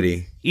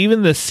ambiguity.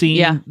 Even the scene,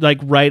 Yeah. like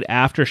right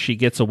after she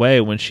gets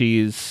away, when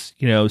she's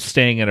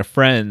staying at a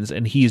friend's,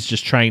 and he's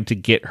just trying to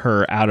get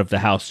her out of the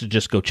house to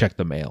just go check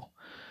the mail.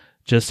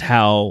 Just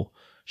how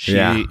she's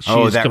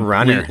that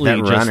runner,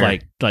 completely that just runner.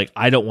 like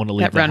I don't want to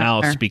leave That the runner.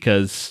 house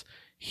because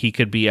he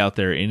could be out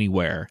there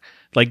anywhere.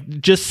 Like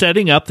just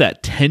setting up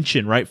that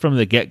tension right from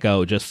the get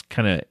go, just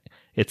kind of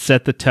it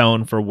set the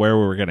tone for where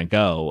we were gonna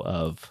go.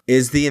 Of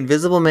Is The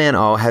Invisible Man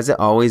has it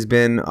always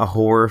been a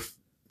horror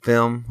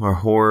film or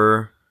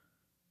horror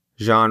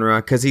genre?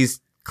 Because he's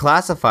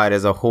classified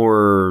as a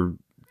horror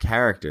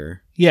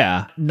character.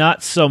 yeah,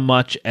 not so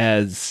much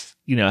as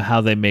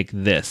how they make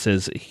this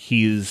as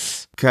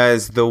he's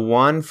Because the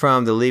one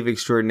from The League of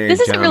Extraordinary this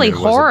isn't really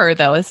Gentlemen was a- horror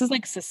though. This is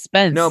like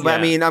suspense. No, but I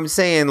Yeah. mean, I'm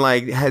saying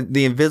like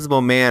The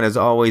Invisible Man has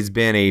always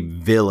been a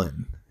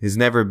villain. He's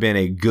never been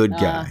a good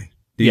guy.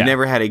 You Yeah.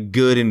 never had a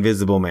good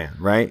Invisible Man,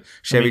 right?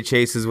 Chevy mean-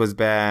 Chase's was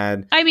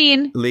bad. I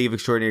mean, League of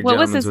Extraordinary what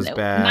was Gentlemen his was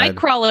bad.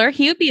 Nightcrawler?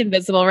 He would be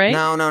invisible, right?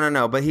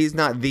 No. But he's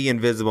not the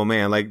Invisible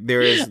Man. Like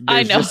there's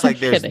I know, just like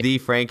I'm there's kidding. the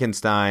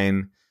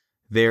Frankenstein.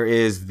 There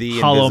is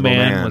the Hollow Invisible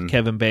Man Man with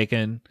Kevin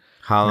Bacon.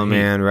 Hollow He-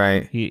 Man,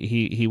 right?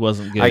 He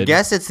wasn't good. I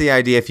guess it's the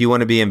idea. If you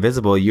want to be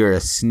invisible, you're a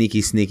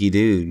sneaky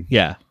dude.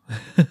 Yeah.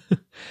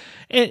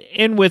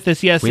 and with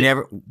this, yes,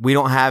 We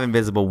don't have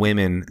invisible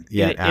women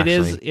yet. it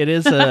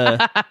is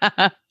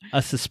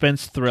a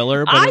suspense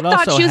thriller, but I it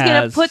thought also she was going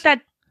has to put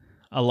that.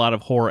 a lot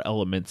of horror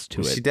elements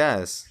to She it.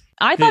 does.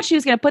 I thought she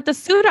was going to put the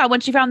suit on when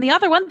she found the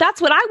other one.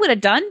 That's what I would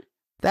have done.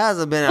 That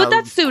has been Put a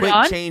that suit quick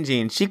on.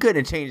 changing. She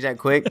couldn't change that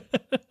quick.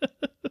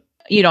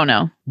 You don't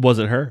know. Was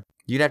it her?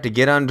 You'd have to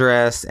get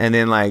undressed and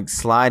then like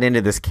slide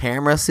into this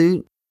camera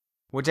suit,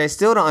 which I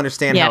still don't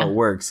understand how Yeah. it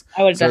works.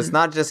 I would have So done. it's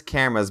not just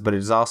cameras, but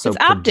it's also It's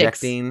optics.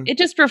 projecting. It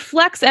just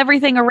reflects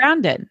everything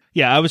around it.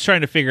 Yeah, I was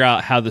trying to figure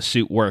out how the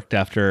suit worked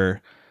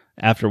after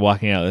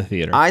walking out of the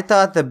theater. I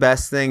thought the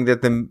best thing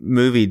that the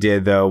movie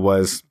did though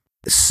was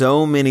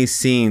so many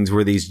scenes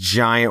were these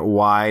giant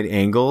wide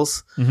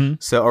angles, Mhm.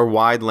 or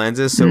wide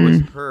lenses. So it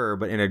was her,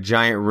 but in a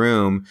giant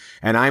room,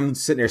 and I'm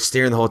sitting there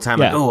staring the whole time,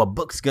 like, Yeah. oh, a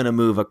book's gonna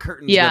move, a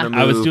curtain's Yeah. gonna move.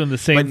 I was doing the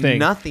same but thing.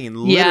 nothing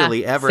Yeah,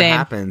 literally ever same.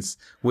 happens,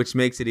 which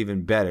makes it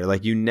even better.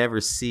 Like you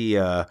never see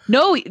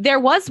No,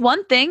 there was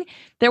one thing.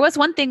 There was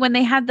one thing when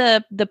they had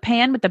the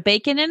pan with the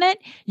bacon in it.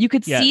 You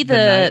could Yeah, see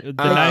the the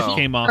knife Oh.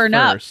 came off turn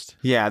up. first.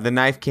 yeah, the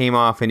knife came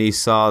off and you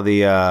saw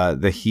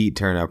the heat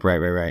turn up.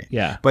 Right.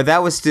 Yeah. But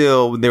that was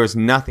still, there was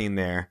nothing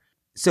there.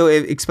 So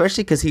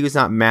especially because he was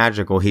not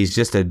magical, he's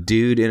just a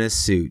dude in a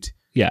suit.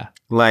 Yeah.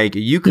 Like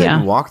you couldn't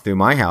Yeah. walk through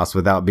my house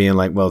without being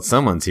like, well,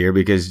 someone's here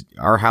because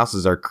our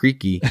houses are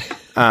creaky.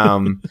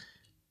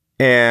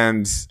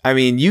 And I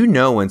mean,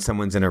 when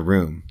someone's in a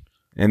room,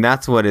 and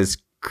that's what is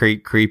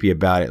creepy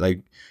about it.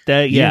 Like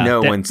That you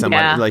know that- when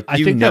somebody Yeah. like I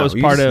you think know that was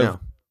you part just of know.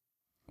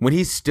 When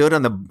he stood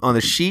on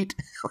the sheet,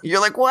 you're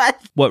like, what?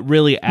 what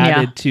really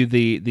added to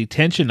the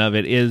tension of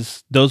it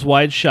is those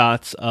wide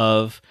shots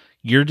of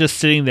you're just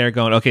sitting there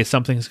going, okay,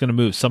 something's going to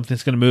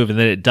move, and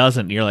then it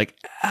doesn't. And you're like,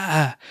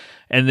 ah.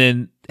 And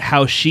then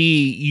how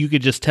you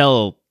could just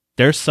tell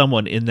there's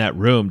someone in that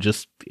room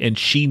and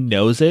she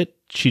knows it.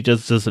 She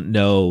just doesn't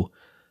know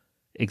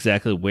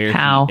exactly where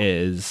How. he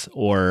is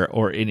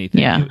or anything.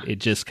 Yeah. It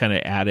just kind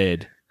of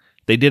added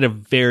They did a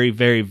very,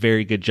 very,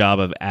 very good job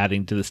of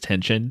adding to this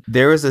tension.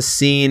 There was a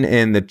scene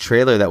in the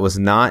trailer that was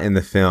not in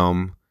the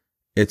film.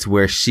 It's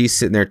where she's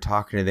sitting there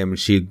talking to them, and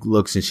she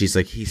looks and she's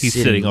like, he's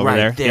sitting over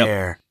right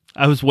there. Yep.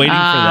 I was waiting for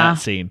that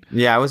scene.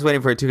 Yeah, I was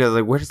waiting for it too, because I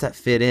was like, where does that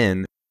fit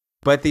in?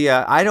 But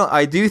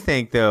I do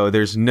think though,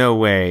 there's no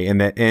way in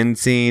that end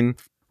scene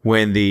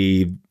when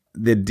the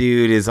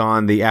dude is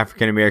on the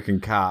African American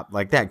cop,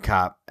 like that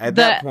cop at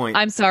that point.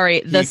 I'm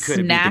sorry, the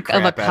snack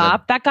of a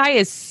cop. That guy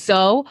is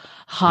so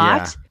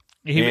hot.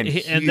 Yeah.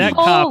 And that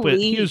cop,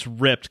 he was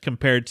ripped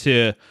compared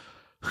to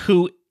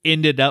who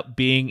ended up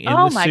being in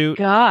the suit.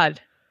 Oh my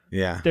God.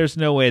 Yeah. There's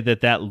no way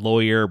that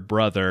lawyer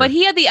brother. But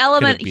he had the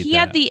element. He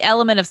had the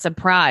element of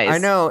surprise. I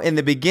know in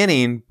the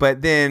beginning,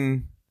 but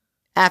then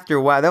after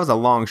a while, that was a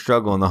long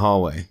struggle in the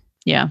hallway.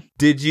 Yeah.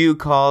 Did you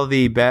call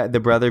the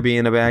brother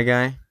being a bad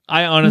guy?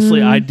 I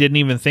honestly, I didn't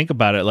even think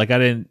about it. Like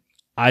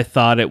I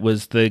thought it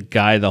was the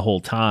guy the whole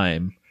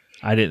time.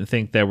 I didn't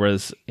think there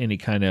was any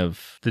kind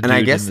of. And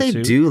I guess they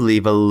do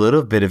leave a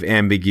little bit of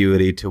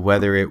ambiguity to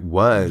whether it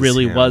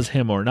was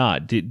him or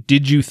not.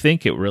 Did you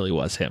think it really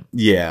was him?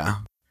 Yeah.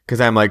 Because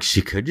I'm like,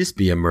 she could just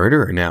be a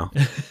murderer now.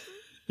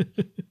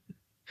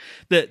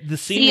 the scene.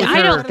 See, with I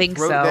her, don't think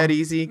so. That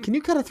easy? Can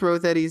you cut a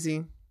throat that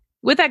easy?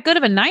 With that good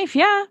of a knife,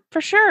 yeah,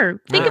 for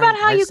sure. Think about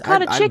how you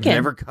cut a chicken. I've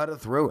never cut a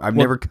throat. I've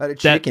never cut a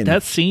chicken.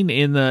 That scene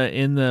in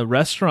the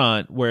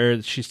restaurant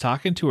where she's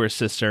talking to her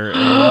sister, and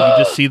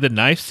you just see the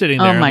knife sitting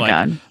there. Oh my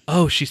God!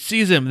 Oh, she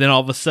sees him. Then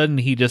all of a sudden,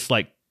 he just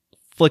like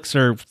flicks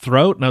her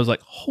throat, and I was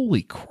like,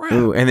 "Holy crap!"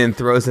 Ooh, and then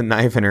throws a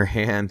knife in her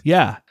hand.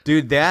 Yeah,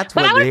 dude, that's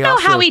but what. I don't know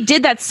how he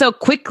did that so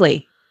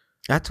quickly.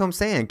 That's what I'm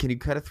saying. Can you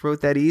cut a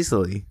throat that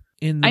easily?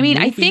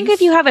 I think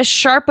if you have a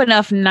sharp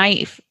enough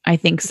knife, I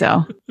think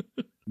so.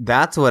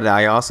 That's what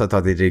I also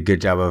thought they did a good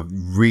job of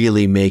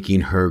really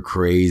making her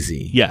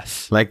crazy.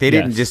 Yes. Like they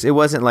didn't it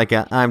wasn't like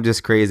I'm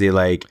just crazy.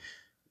 Like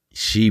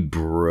she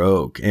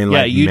broke. And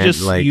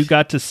you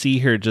got to see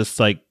her just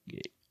like,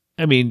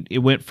 I mean, it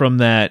went from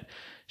that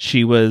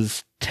she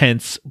was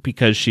tense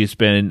because she's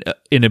been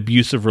in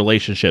abusive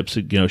relationships.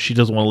 You know, she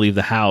doesn't want to leave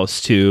the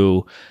house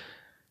to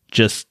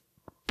just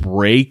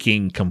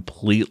breaking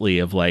completely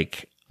of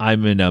like,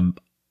 I'm in a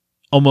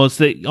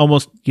almost,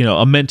 you know,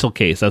 a mental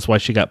case. That's why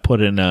she got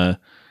put in a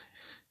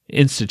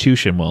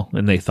institution. Well,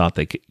 and they thought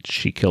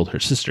she killed her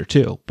sister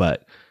too,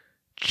 but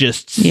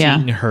just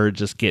seeing her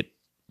just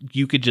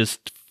you could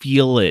just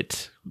feel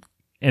it.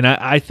 And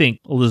I think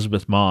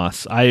Elizabeth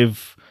Moss,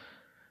 I've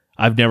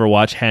never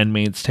watched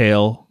Handmaid's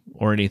Tale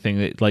or anything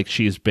that like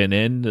she's been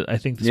in. I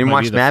think this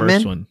might be the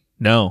first one.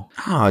 No.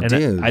 Oh, and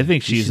dude. I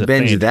think she's a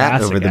fantastic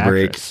that over the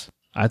actress.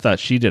 I thought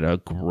she did a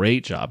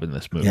great job in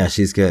this movie. Yeah,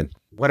 she's good.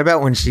 What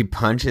about when she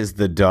punches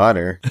the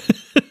daughter?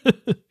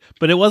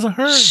 But it wasn't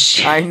her.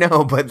 I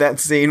know, but that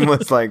scene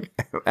was like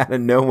out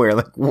of nowhere.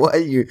 Like,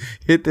 what? You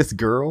hit this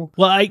girl?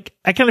 Well, I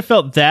kind of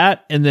felt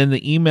that. And then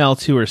the email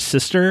to her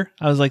sister,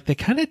 I was like, they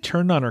kind of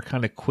turned on her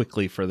kind of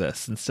quickly for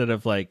this instead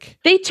of like.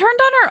 They turned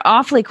on her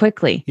awfully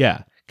quickly.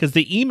 Yeah. Because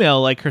the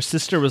email, like her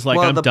sister was like,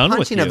 I'm done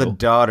with you. The punching of the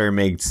daughter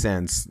made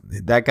sense.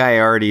 That guy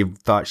already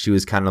thought she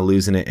was kind of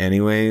losing it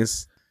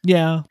anyways.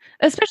 Yeah.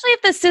 Especially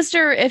if the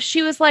sister, if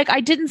she was like,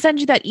 I didn't send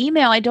you that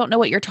email. I don't know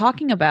what you're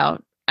talking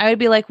about. I would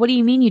be like, what do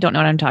you mean you don't know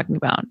what I'm talking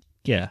about?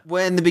 Yeah.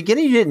 Well, in the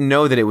beginning, you didn't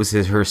know that it was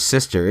her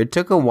sister. It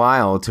took a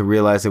while to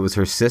realize it was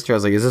her sister. I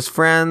was like, is this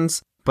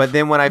friends? But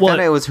then when I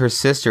found out it was her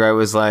sister, I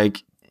was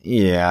like,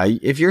 yeah,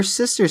 if your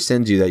sister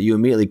sends you that, you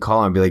immediately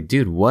call her and be like,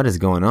 dude, what is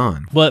going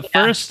on? Well, at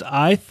first,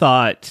 I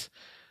thought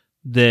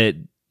that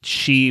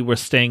she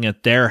was staying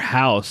at their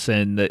house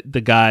and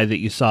the guy that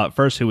you saw at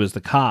first, who was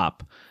the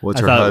cop, I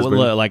thought husband? It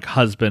was like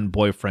husband,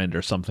 boyfriend,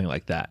 or something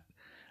like that.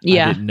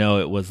 Yeah. I didn't know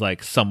it was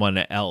like someone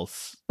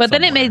else. But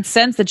then it made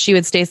sense that she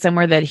would stay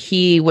somewhere that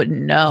he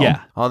wouldn't know.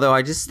 Yeah. Although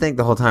I just think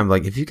the whole time,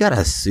 like, if you got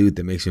a suit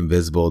that makes you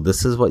invisible,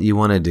 this is what you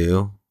want to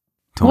do?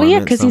 Well, yeah,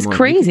 because he's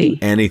crazy.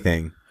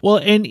 Anything. Well,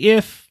 and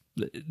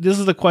this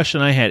is the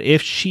question I had,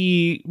 if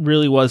she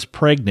really was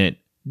pregnant,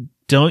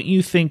 don't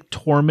you think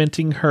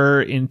tormenting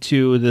her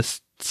into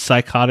this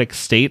psychotic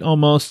state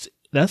almost,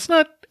 that's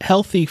not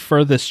healthy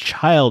for this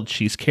child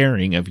she's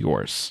carrying of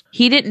yours?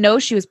 He didn't know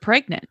she was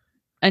pregnant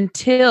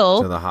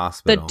until the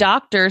hospital. The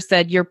doctor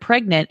said you're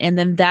pregnant, and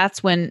then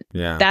that's when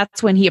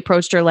he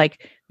approached her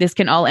like, this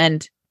can all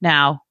end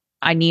now.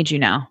 I need you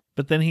now.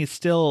 But then he's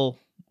still,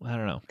 I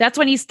don't know. That's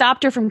when he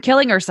stopped her from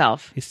killing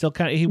herself. He still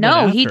kind of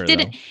he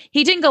didn't.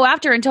 He didn't go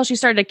after her until she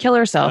started to kill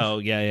herself. Oh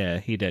yeah,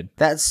 he did.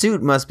 That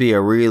suit must be a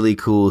really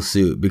cool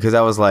suit, because I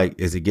was like,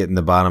 is it getting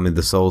the bottom of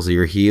the soles of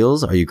your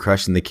heels? Are you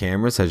crushing the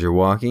cameras as you're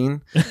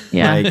walking?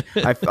 Yeah.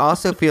 Like, I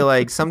also feel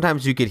like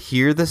sometimes you could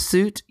hear the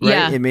suit, right?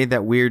 Yeah. It made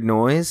that weird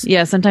noise.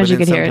 Yeah, sometimes you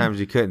could hear it.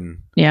 Sometimes you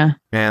couldn't. Yeah.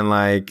 And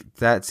like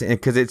that's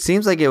because it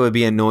seems like it would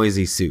be a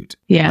noisy suit.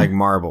 Yeah. Like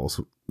marbles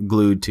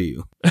glued to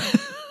you.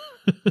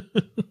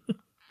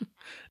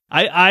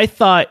 I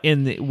thought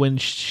when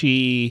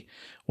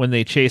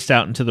they chased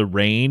out into the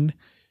rain,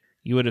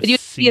 you would have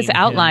seen his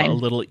outline him a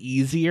little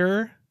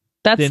easier.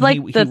 That's than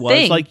like he the was.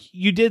 thing. Like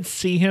you did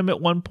see him at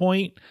one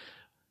point,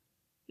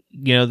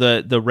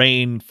 the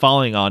rain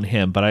falling on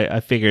him, but I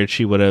figured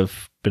she would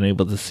have been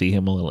able to see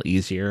him a little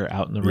easier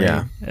out in the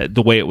rain,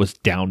 the way it was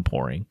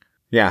downpouring.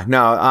 Yeah,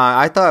 no,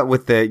 I thought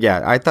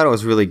it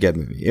was a really good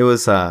movie. It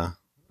was, I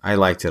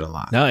liked it a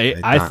lot. No,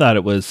 I thought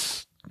it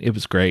was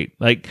great.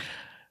 Like,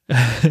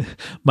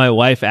 my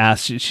wife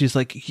asked, she's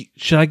like,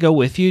 should I go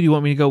with you? Do you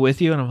want me to go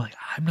with you? And I'm like,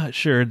 I'm not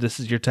sure this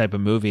is your type of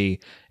movie.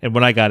 And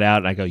when I got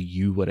out, I go,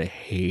 you would have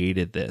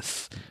hated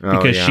this,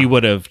 because she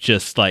would have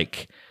just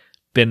like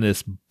been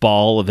this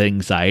ball of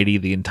anxiety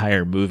the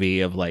entire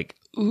movie of like,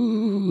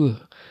 ooh.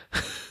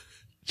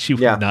 She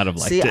would not have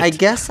liked it. I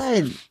guess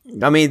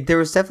I mean, there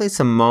was definitely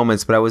some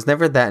moments, but I was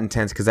never that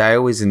intense because I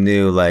always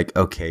knew, like,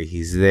 okay,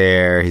 he's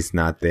there, he's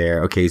not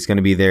there. Okay, he's going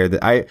to be there.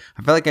 I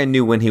felt like I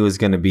knew when he was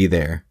going to be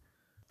there.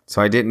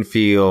 So I didn't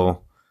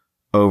feel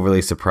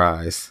overly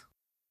surprised.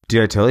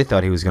 Dude, I totally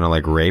thought he was going to,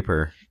 like, rape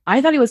her.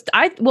 I thought he was,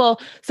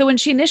 so when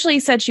she initially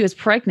said she was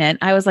pregnant,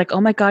 I was like,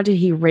 oh my God, did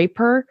he rape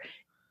her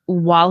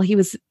while he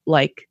was,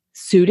 like,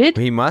 suited?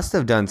 He must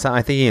have done something.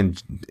 I think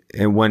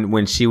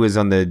when she was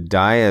on the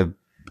diazepam.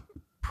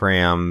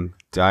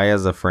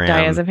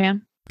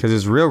 Because it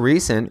was real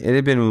recent. It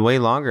had been way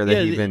longer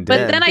than he'd been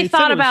dead. But then I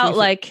thought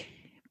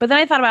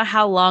about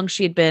how long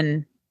she had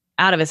been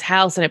out of his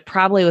house, and it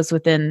probably was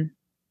within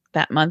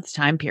that month's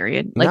time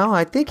period. Like, no,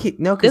 I think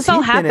this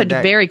all happened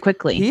very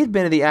quickly. He had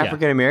been at the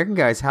African American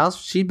guy's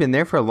house. She'd been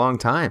there for a long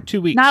time.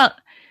 2 weeks.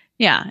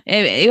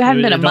 It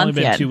hadn't been a month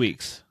yet. 2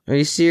 weeks. Are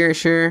you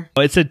sure?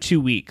 Oh, it said 2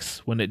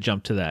 weeks when it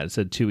jumped to that. It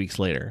said 2 weeks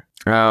later.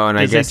 Oh, and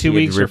I guess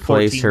he had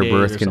replaced her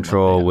birth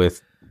control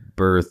with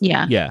birth.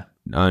 Yeah.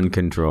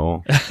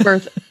 Uncontrol.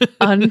 Birth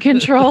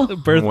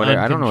uncontrol. Birth uncontrol.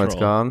 I don't know what it's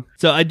called.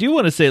 So I do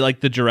want to say,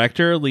 like, the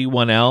director, Lee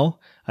Whannell,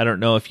 I don't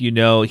know if you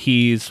know,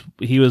 he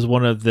was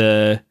one of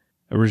the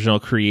original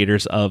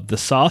creators of the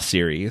Saw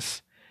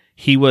series.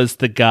 He was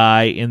the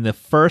guy in the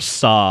first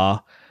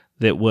Saw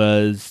that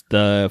was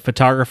the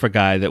photographer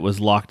guy that was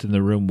locked in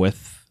the room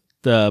with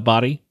the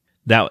body.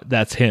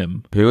 That's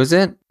him. Who is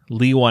it?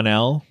 Lee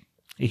Whannell.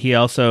 He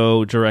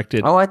also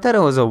directed... Oh, I thought it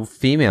was a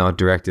female who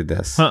directed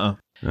this. Oh.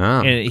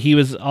 And he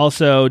was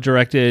also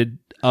directed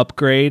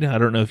Upgrade. I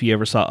don't know if you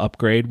ever saw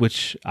Upgrade,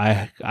 which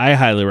I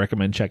highly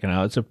recommend checking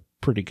out. It's a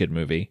pretty good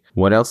movie.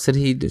 What else did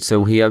he do? So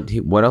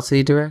what else did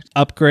he direct?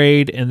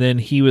 Upgrade, and then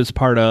he was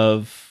part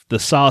of the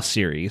Saw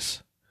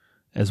series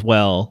as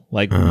well.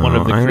 Like one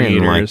of the creators. I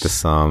didn't like the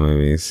Saw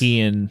movies.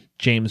 He and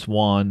James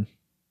Wan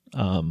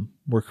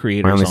were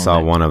creators. I only saw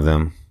one of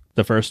them.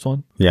 The first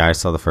one? Yeah, I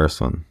saw the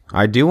first one.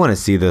 I do want to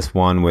see this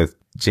one with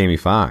Jamie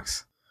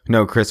Foxx.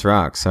 No, Chris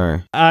Rock,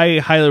 sorry. I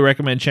highly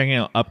recommend checking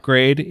out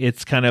Upgrade.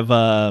 It's kind of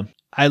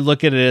I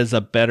look at it as a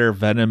better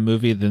Venom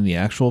movie than the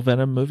actual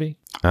Venom movie.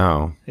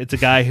 Oh. It's a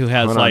guy who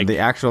has the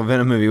actual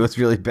Venom movie was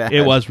really bad.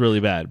 It was really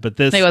bad, but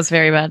it was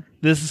very bad.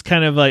 This is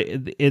kind of like,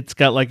 it's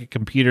got like a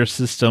computer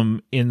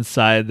system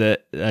inside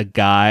a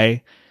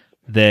guy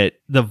that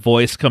the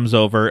voice comes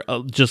over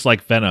just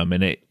like Venom,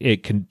 and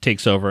it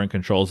takes over and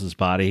controls his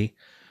body.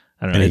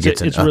 I don't know.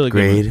 It's really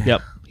good.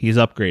 Yep. He's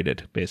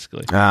upgraded,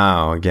 basically.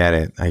 Oh, I get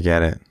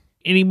it.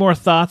 Any more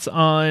thoughts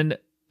on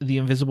The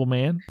Invisible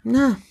Man?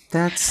 No,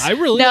 I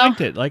really liked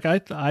it. Like I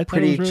thought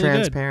pretty it was really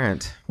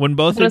transparent. Good. When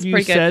both of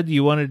you said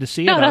you wanted to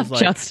see it, I was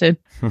like, Justin.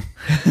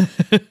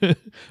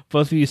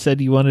 Both of you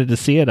said you wanted to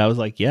see it. I was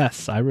like,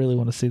 yes, I really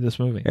want to see this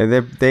movie.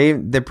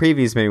 The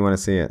previews made me want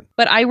to see it.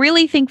 But I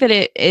really think that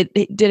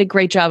it did a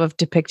great job of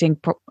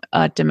depicting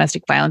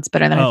domestic violence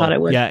better than I thought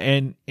it would. Yeah,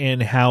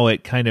 and how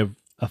it kind of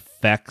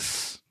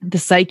affects the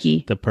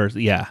psyche, the person.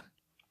 Yeah.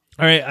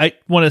 All right, I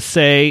want to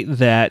say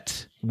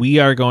that we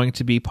are going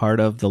to be part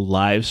of the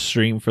live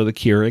stream for The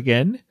Cure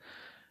again,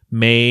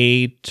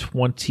 May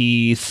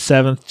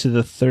 27th to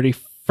the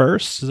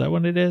 31st. Is that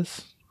when it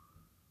is?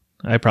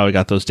 I probably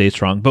got those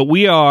dates wrong, but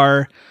we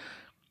are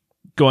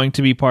going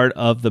to be part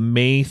of the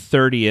May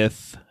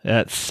 30th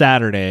at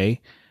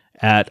Saturday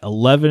at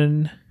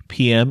 11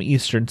 p.m.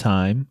 Eastern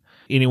Time.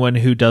 Anyone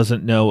who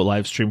doesn't know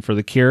live stream for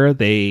The Cure,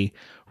 they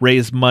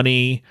raise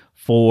money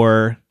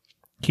for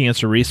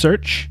cancer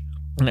research.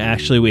 And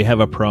actually, we have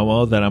a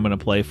promo that I'm going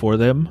to play for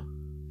them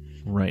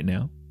right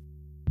now.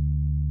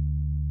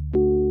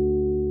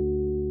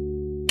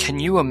 Can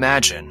you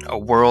imagine a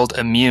world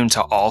immune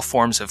to all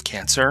forms of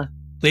cancer?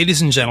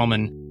 Ladies and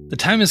gentlemen, the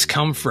time has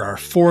come for our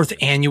 4th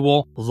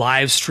annual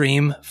live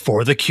stream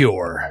for The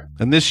Cure.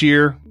 And this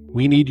year,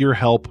 we need your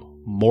help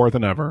more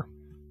than ever.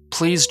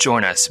 Please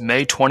join us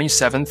May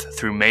 27th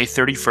through May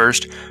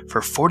 31st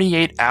for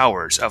 48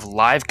 hours of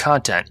live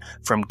content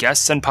from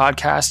guests and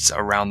podcasts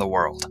around the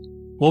world.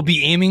 We'll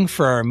be aiming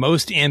for our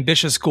most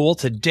ambitious goal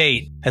to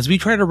date as we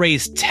try to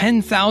raise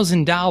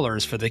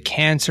 $10,000 for the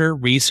Cancer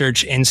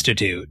Research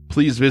Institute.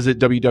 Please visit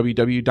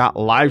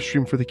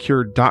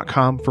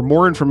www.livestreamforthecure.com for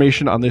more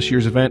information on this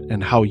year's event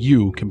and how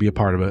you can be a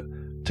part of it.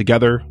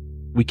 Together,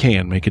 we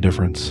can make a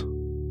difference.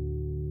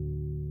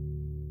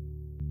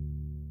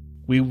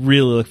 We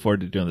really look forward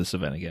to doing this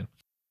event again.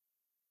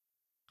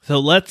 So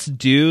let's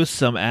do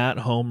some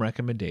at-home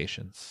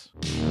recommendations.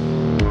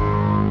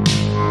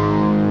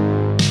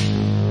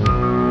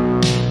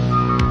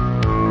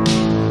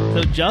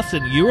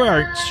 Justin, you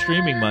aren't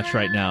streaming much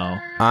right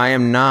now, I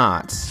am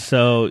not.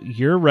 so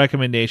your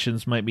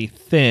recommendations might be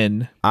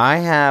thin. I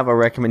have a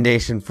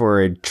recommendation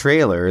for a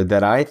trailer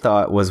that I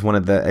thought was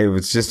it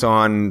was just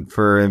on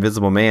for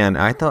Invisible Man.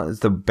 I thought it's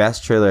the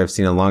best trailer I've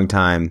seen in a long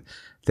time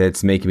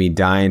that's making me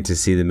dying to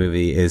see the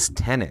movie is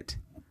Tenet,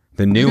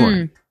 the new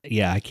one.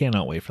 Yeah, I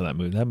cannot wait for that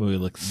movie. That movie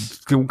looks...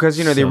 Because,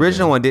 the so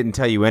original good. one didn't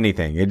tell you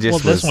anything. It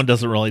just this one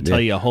doesn't really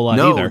tell you a whole lot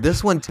no, either.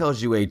 this one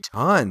tells you a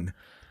ton.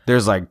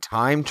 There's like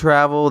time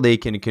travel. They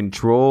can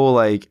control,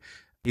 like,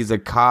 he's a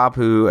cop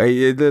who...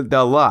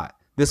 a lot.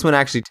 This one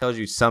actually tells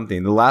you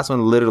something. The last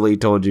one literally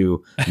told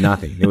you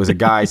nothing. It was a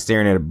guy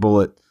staring at a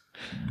bullet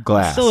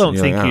glass. I still don't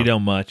think like, you know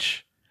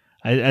much.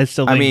 I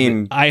still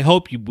think... I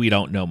hope we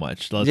don't know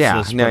much. Let's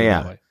put it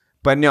that way.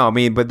 But no,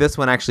 but this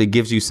one actually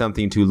gives you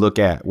something to look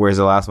at, whereas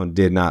the last one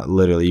did not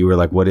literally. You were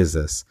like, what is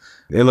this?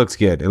 It looks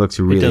good. It looks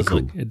really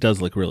cool. It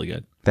does look really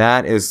good.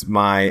 That is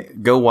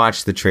go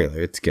watch the trailer.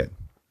 It's good.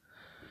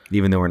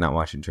 Even though we're not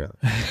watching trailers.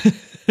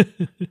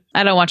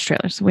 I don't watch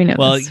trailers. We know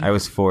this. I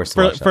was forced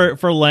to watch that.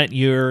 For Lent,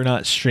 you're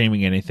not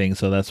streaming anything,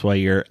 so that's why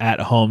your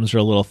at-homes are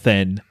a little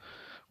thin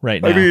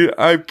right now. I mean,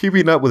 I'm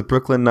keeping up with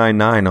Brooklyn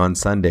Nine-Nine on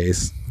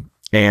Sundays.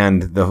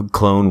 And the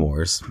Clone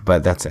Wars,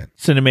 but that's it.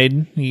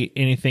 Cinemaiden,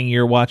 anything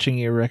you're watching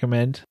you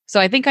recommend? So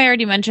I think I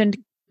already mentioned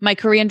my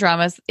Korean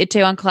dramas,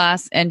 Itaewon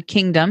Class and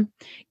Kingdom.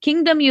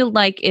 Kingdom you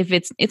like if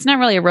it's not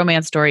really a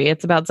romance story.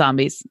 It's about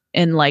zombies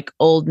in like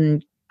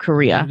olden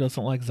Korea. Who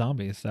doesn't like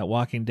zombies? That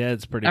Walking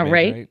Dead's pretty big,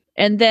 right? right?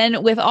 And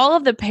then with all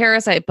of the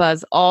Parasite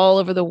buzz all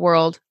over the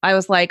world, I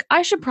was like,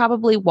 I should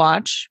probably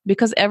watch,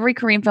 because every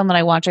Korean film that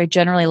I watch, I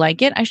generally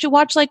like it. I should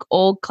watch like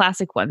old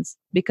classic ones,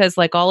 because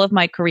like all of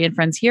my Korean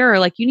friends here are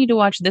like, you need to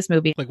watch this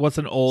movie. Like what's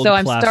an old So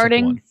I'm classic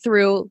starting one?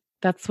 through,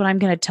 that's what I'm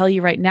going to tell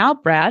you right now,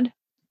 Brad.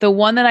 The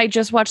one that I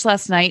just watched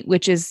last night,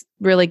 which is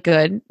really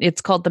good.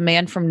 It's called The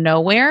Man from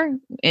Nowhere.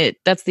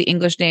 That's the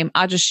English name.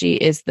 Ajashi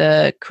is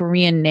the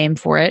Korean name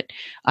for it.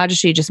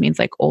 Ajashi just means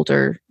like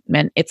older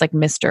men. It's like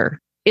Mr.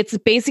 It's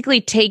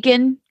basically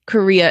Taken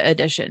Korea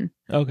edition.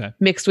 Okay.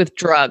 Mixed with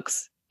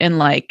drugs and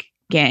like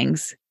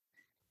gangs.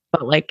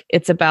 But like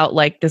it's about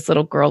like this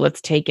little girl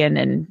that's taken,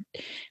 and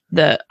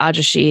the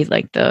Ajashi,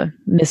 like the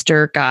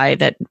Mr. guy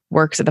that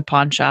works at the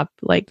pawn shop.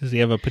 Like, does he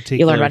have a learn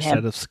particular about set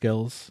him. of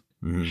skills?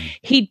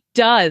 He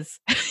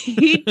does.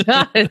 He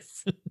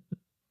does.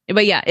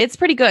 But yeah, it's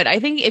pretty good. I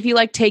think if you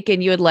like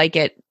Taken, you would like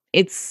it.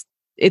 It's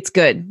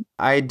good.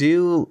 I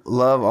do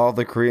love all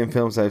the Korean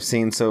films I've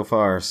seen so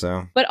far.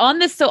 So, but on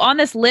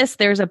this list,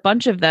 there's a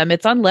bunch of them.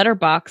 It's on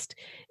Letterboxd.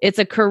 It's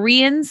a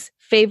Korean's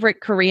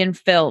favorite Korean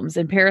films,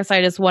 and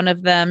Parasite is one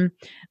of them.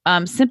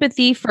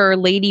 Sympathy for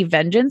Lady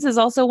Vengeance is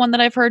also one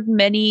that I've heard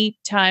many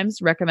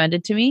times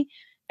recommended to me.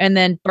 And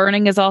then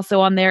Burning is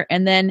also on there.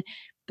 And then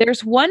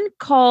there's one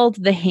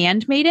called The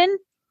Handmaiden,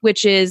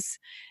 which is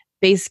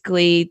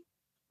basically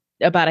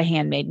about a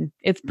handmaiden.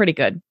 It's pretty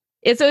good.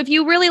 So if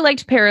you really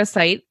liked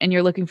Parasite and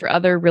you're looking for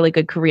other really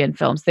good Korean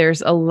films,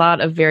 there's a lot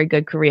of very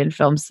good Korean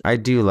films. I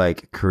do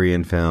like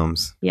Korean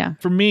films. Yeah.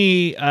 For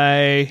me,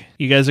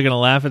 you guys are going to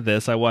laugh at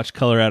this. I watched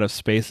Color Out of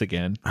Space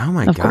again. Oh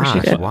my Of course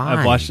you gosh, did. why?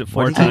 I've watched it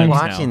 4 What are times you now.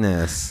 watching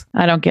this?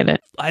 I don't get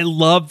it. I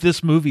love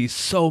this movie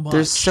so much.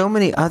 There's so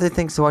many other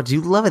things to watch.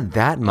 You love it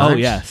that much? Oh,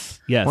 yes.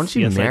 Yes. Why don't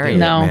you yes, I marry do. it,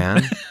 No. man?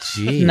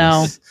 Jeez.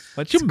 No.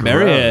 Why don't you It's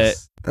marry gross.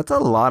 it? That's a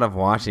lot of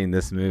watching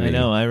this movie. I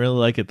know. I really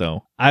like it,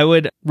 though. I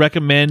would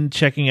recommend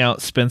checking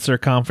out Spencer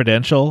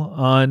Confidential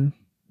on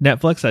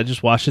Netflix. I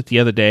just watched it the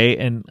other day,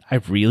 and I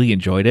really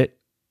enjoyed it.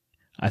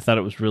 I thought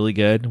it was really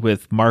good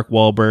with Mark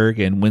Wahlberg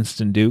and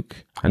Winston Duke.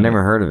 I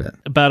never heard of it.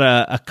 About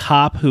a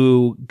cop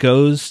who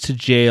goes to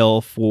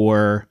jail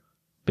for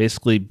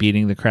basically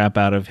beating the crap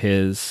out of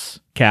his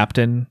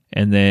captain.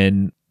 And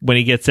then when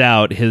he gets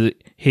out,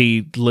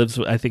 he lives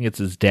with, I think it's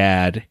his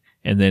dad.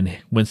 And then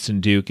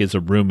Winston Duke is a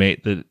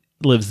roommate that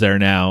lives there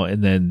now.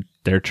 And then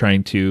they're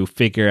trying to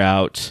figure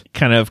out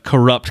kind of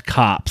corrupt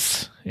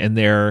cops. And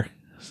they're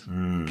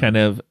kind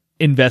of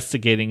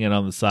investigating it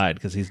on the side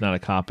because he's not a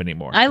cop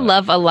anymore. I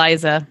love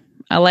Eliza.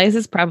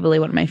 Eliza's probably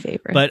one of my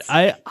favorites. But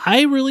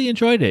I really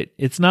enjoyed it.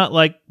 It's not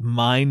like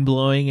mind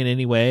blowing in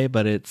any way,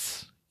 but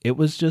it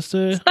was just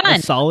a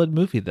solid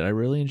movie that I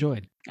really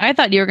enjoyed. I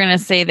thought you were going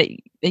to say that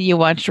you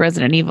watched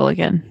Resident Evil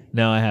again.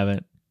 No, I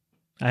haven't.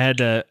 I had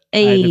to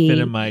fit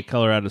in my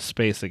Color Out of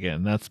Space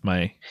again. That's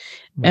my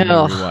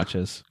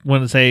rewatches.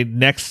 Want to say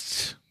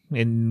next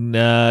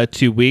in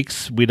 2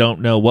 weeks, we don't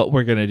know what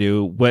we're going to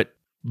do, what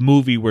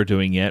movie we're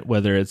doing yet,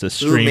 whether it's a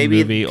stream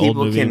movie, old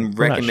movie. Maybe people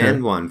can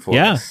recommend one for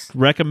us.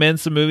 Recommend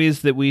some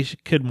movies that we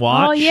could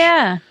watch. Oh,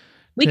 yeah.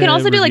 We can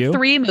also do like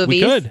 3 movies.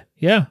 We could.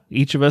 Yeah.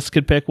 Each of us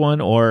could pick one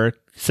or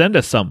send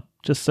us some.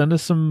 Just send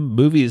us some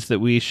movies that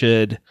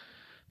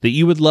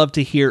you would love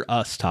to hear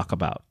us talk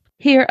about.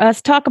 Hear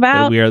us talk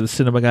about. We are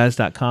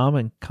thecinemagays.com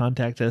and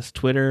contact us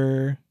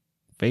Twitter,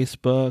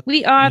 Facebook.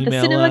 We are the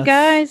email Cinema us,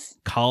 Guys.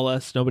 Call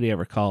us. Nobody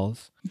ever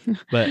calls.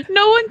 But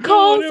No one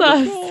calls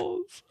us.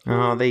 calls.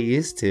 Oh, they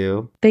used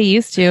to. They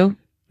used to.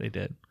 They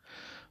did.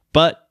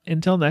 But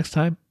until next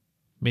time,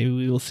 maybe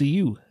we will see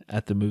you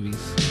at the movies.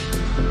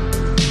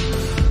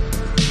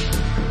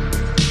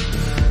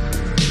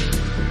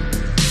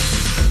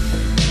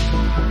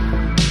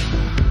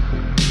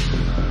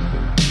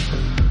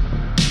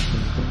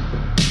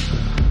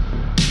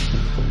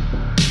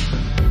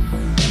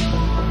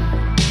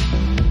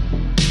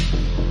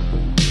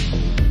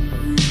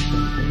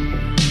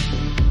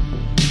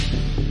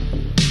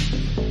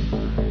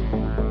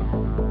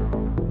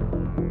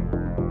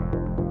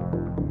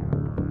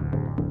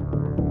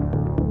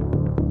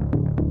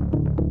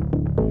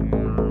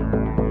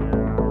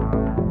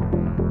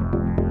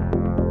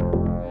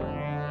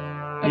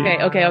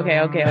 Okay.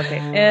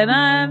 And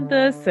I'm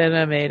the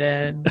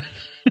Cinemaiden.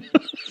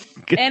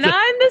 And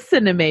I'm the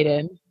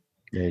Cinemaiden.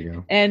 There you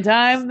go. And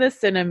I'm the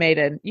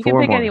Cinemaiden. You can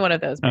Four pick more. any one of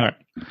those. All right.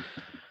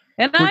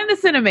 And I'm the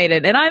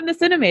Cinemaiden. And I'm the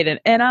Cinemaiden.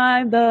 And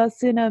I'm the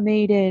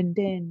Cinemaiden.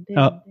 Din, din,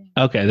 Oh, din.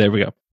 okay, there we go.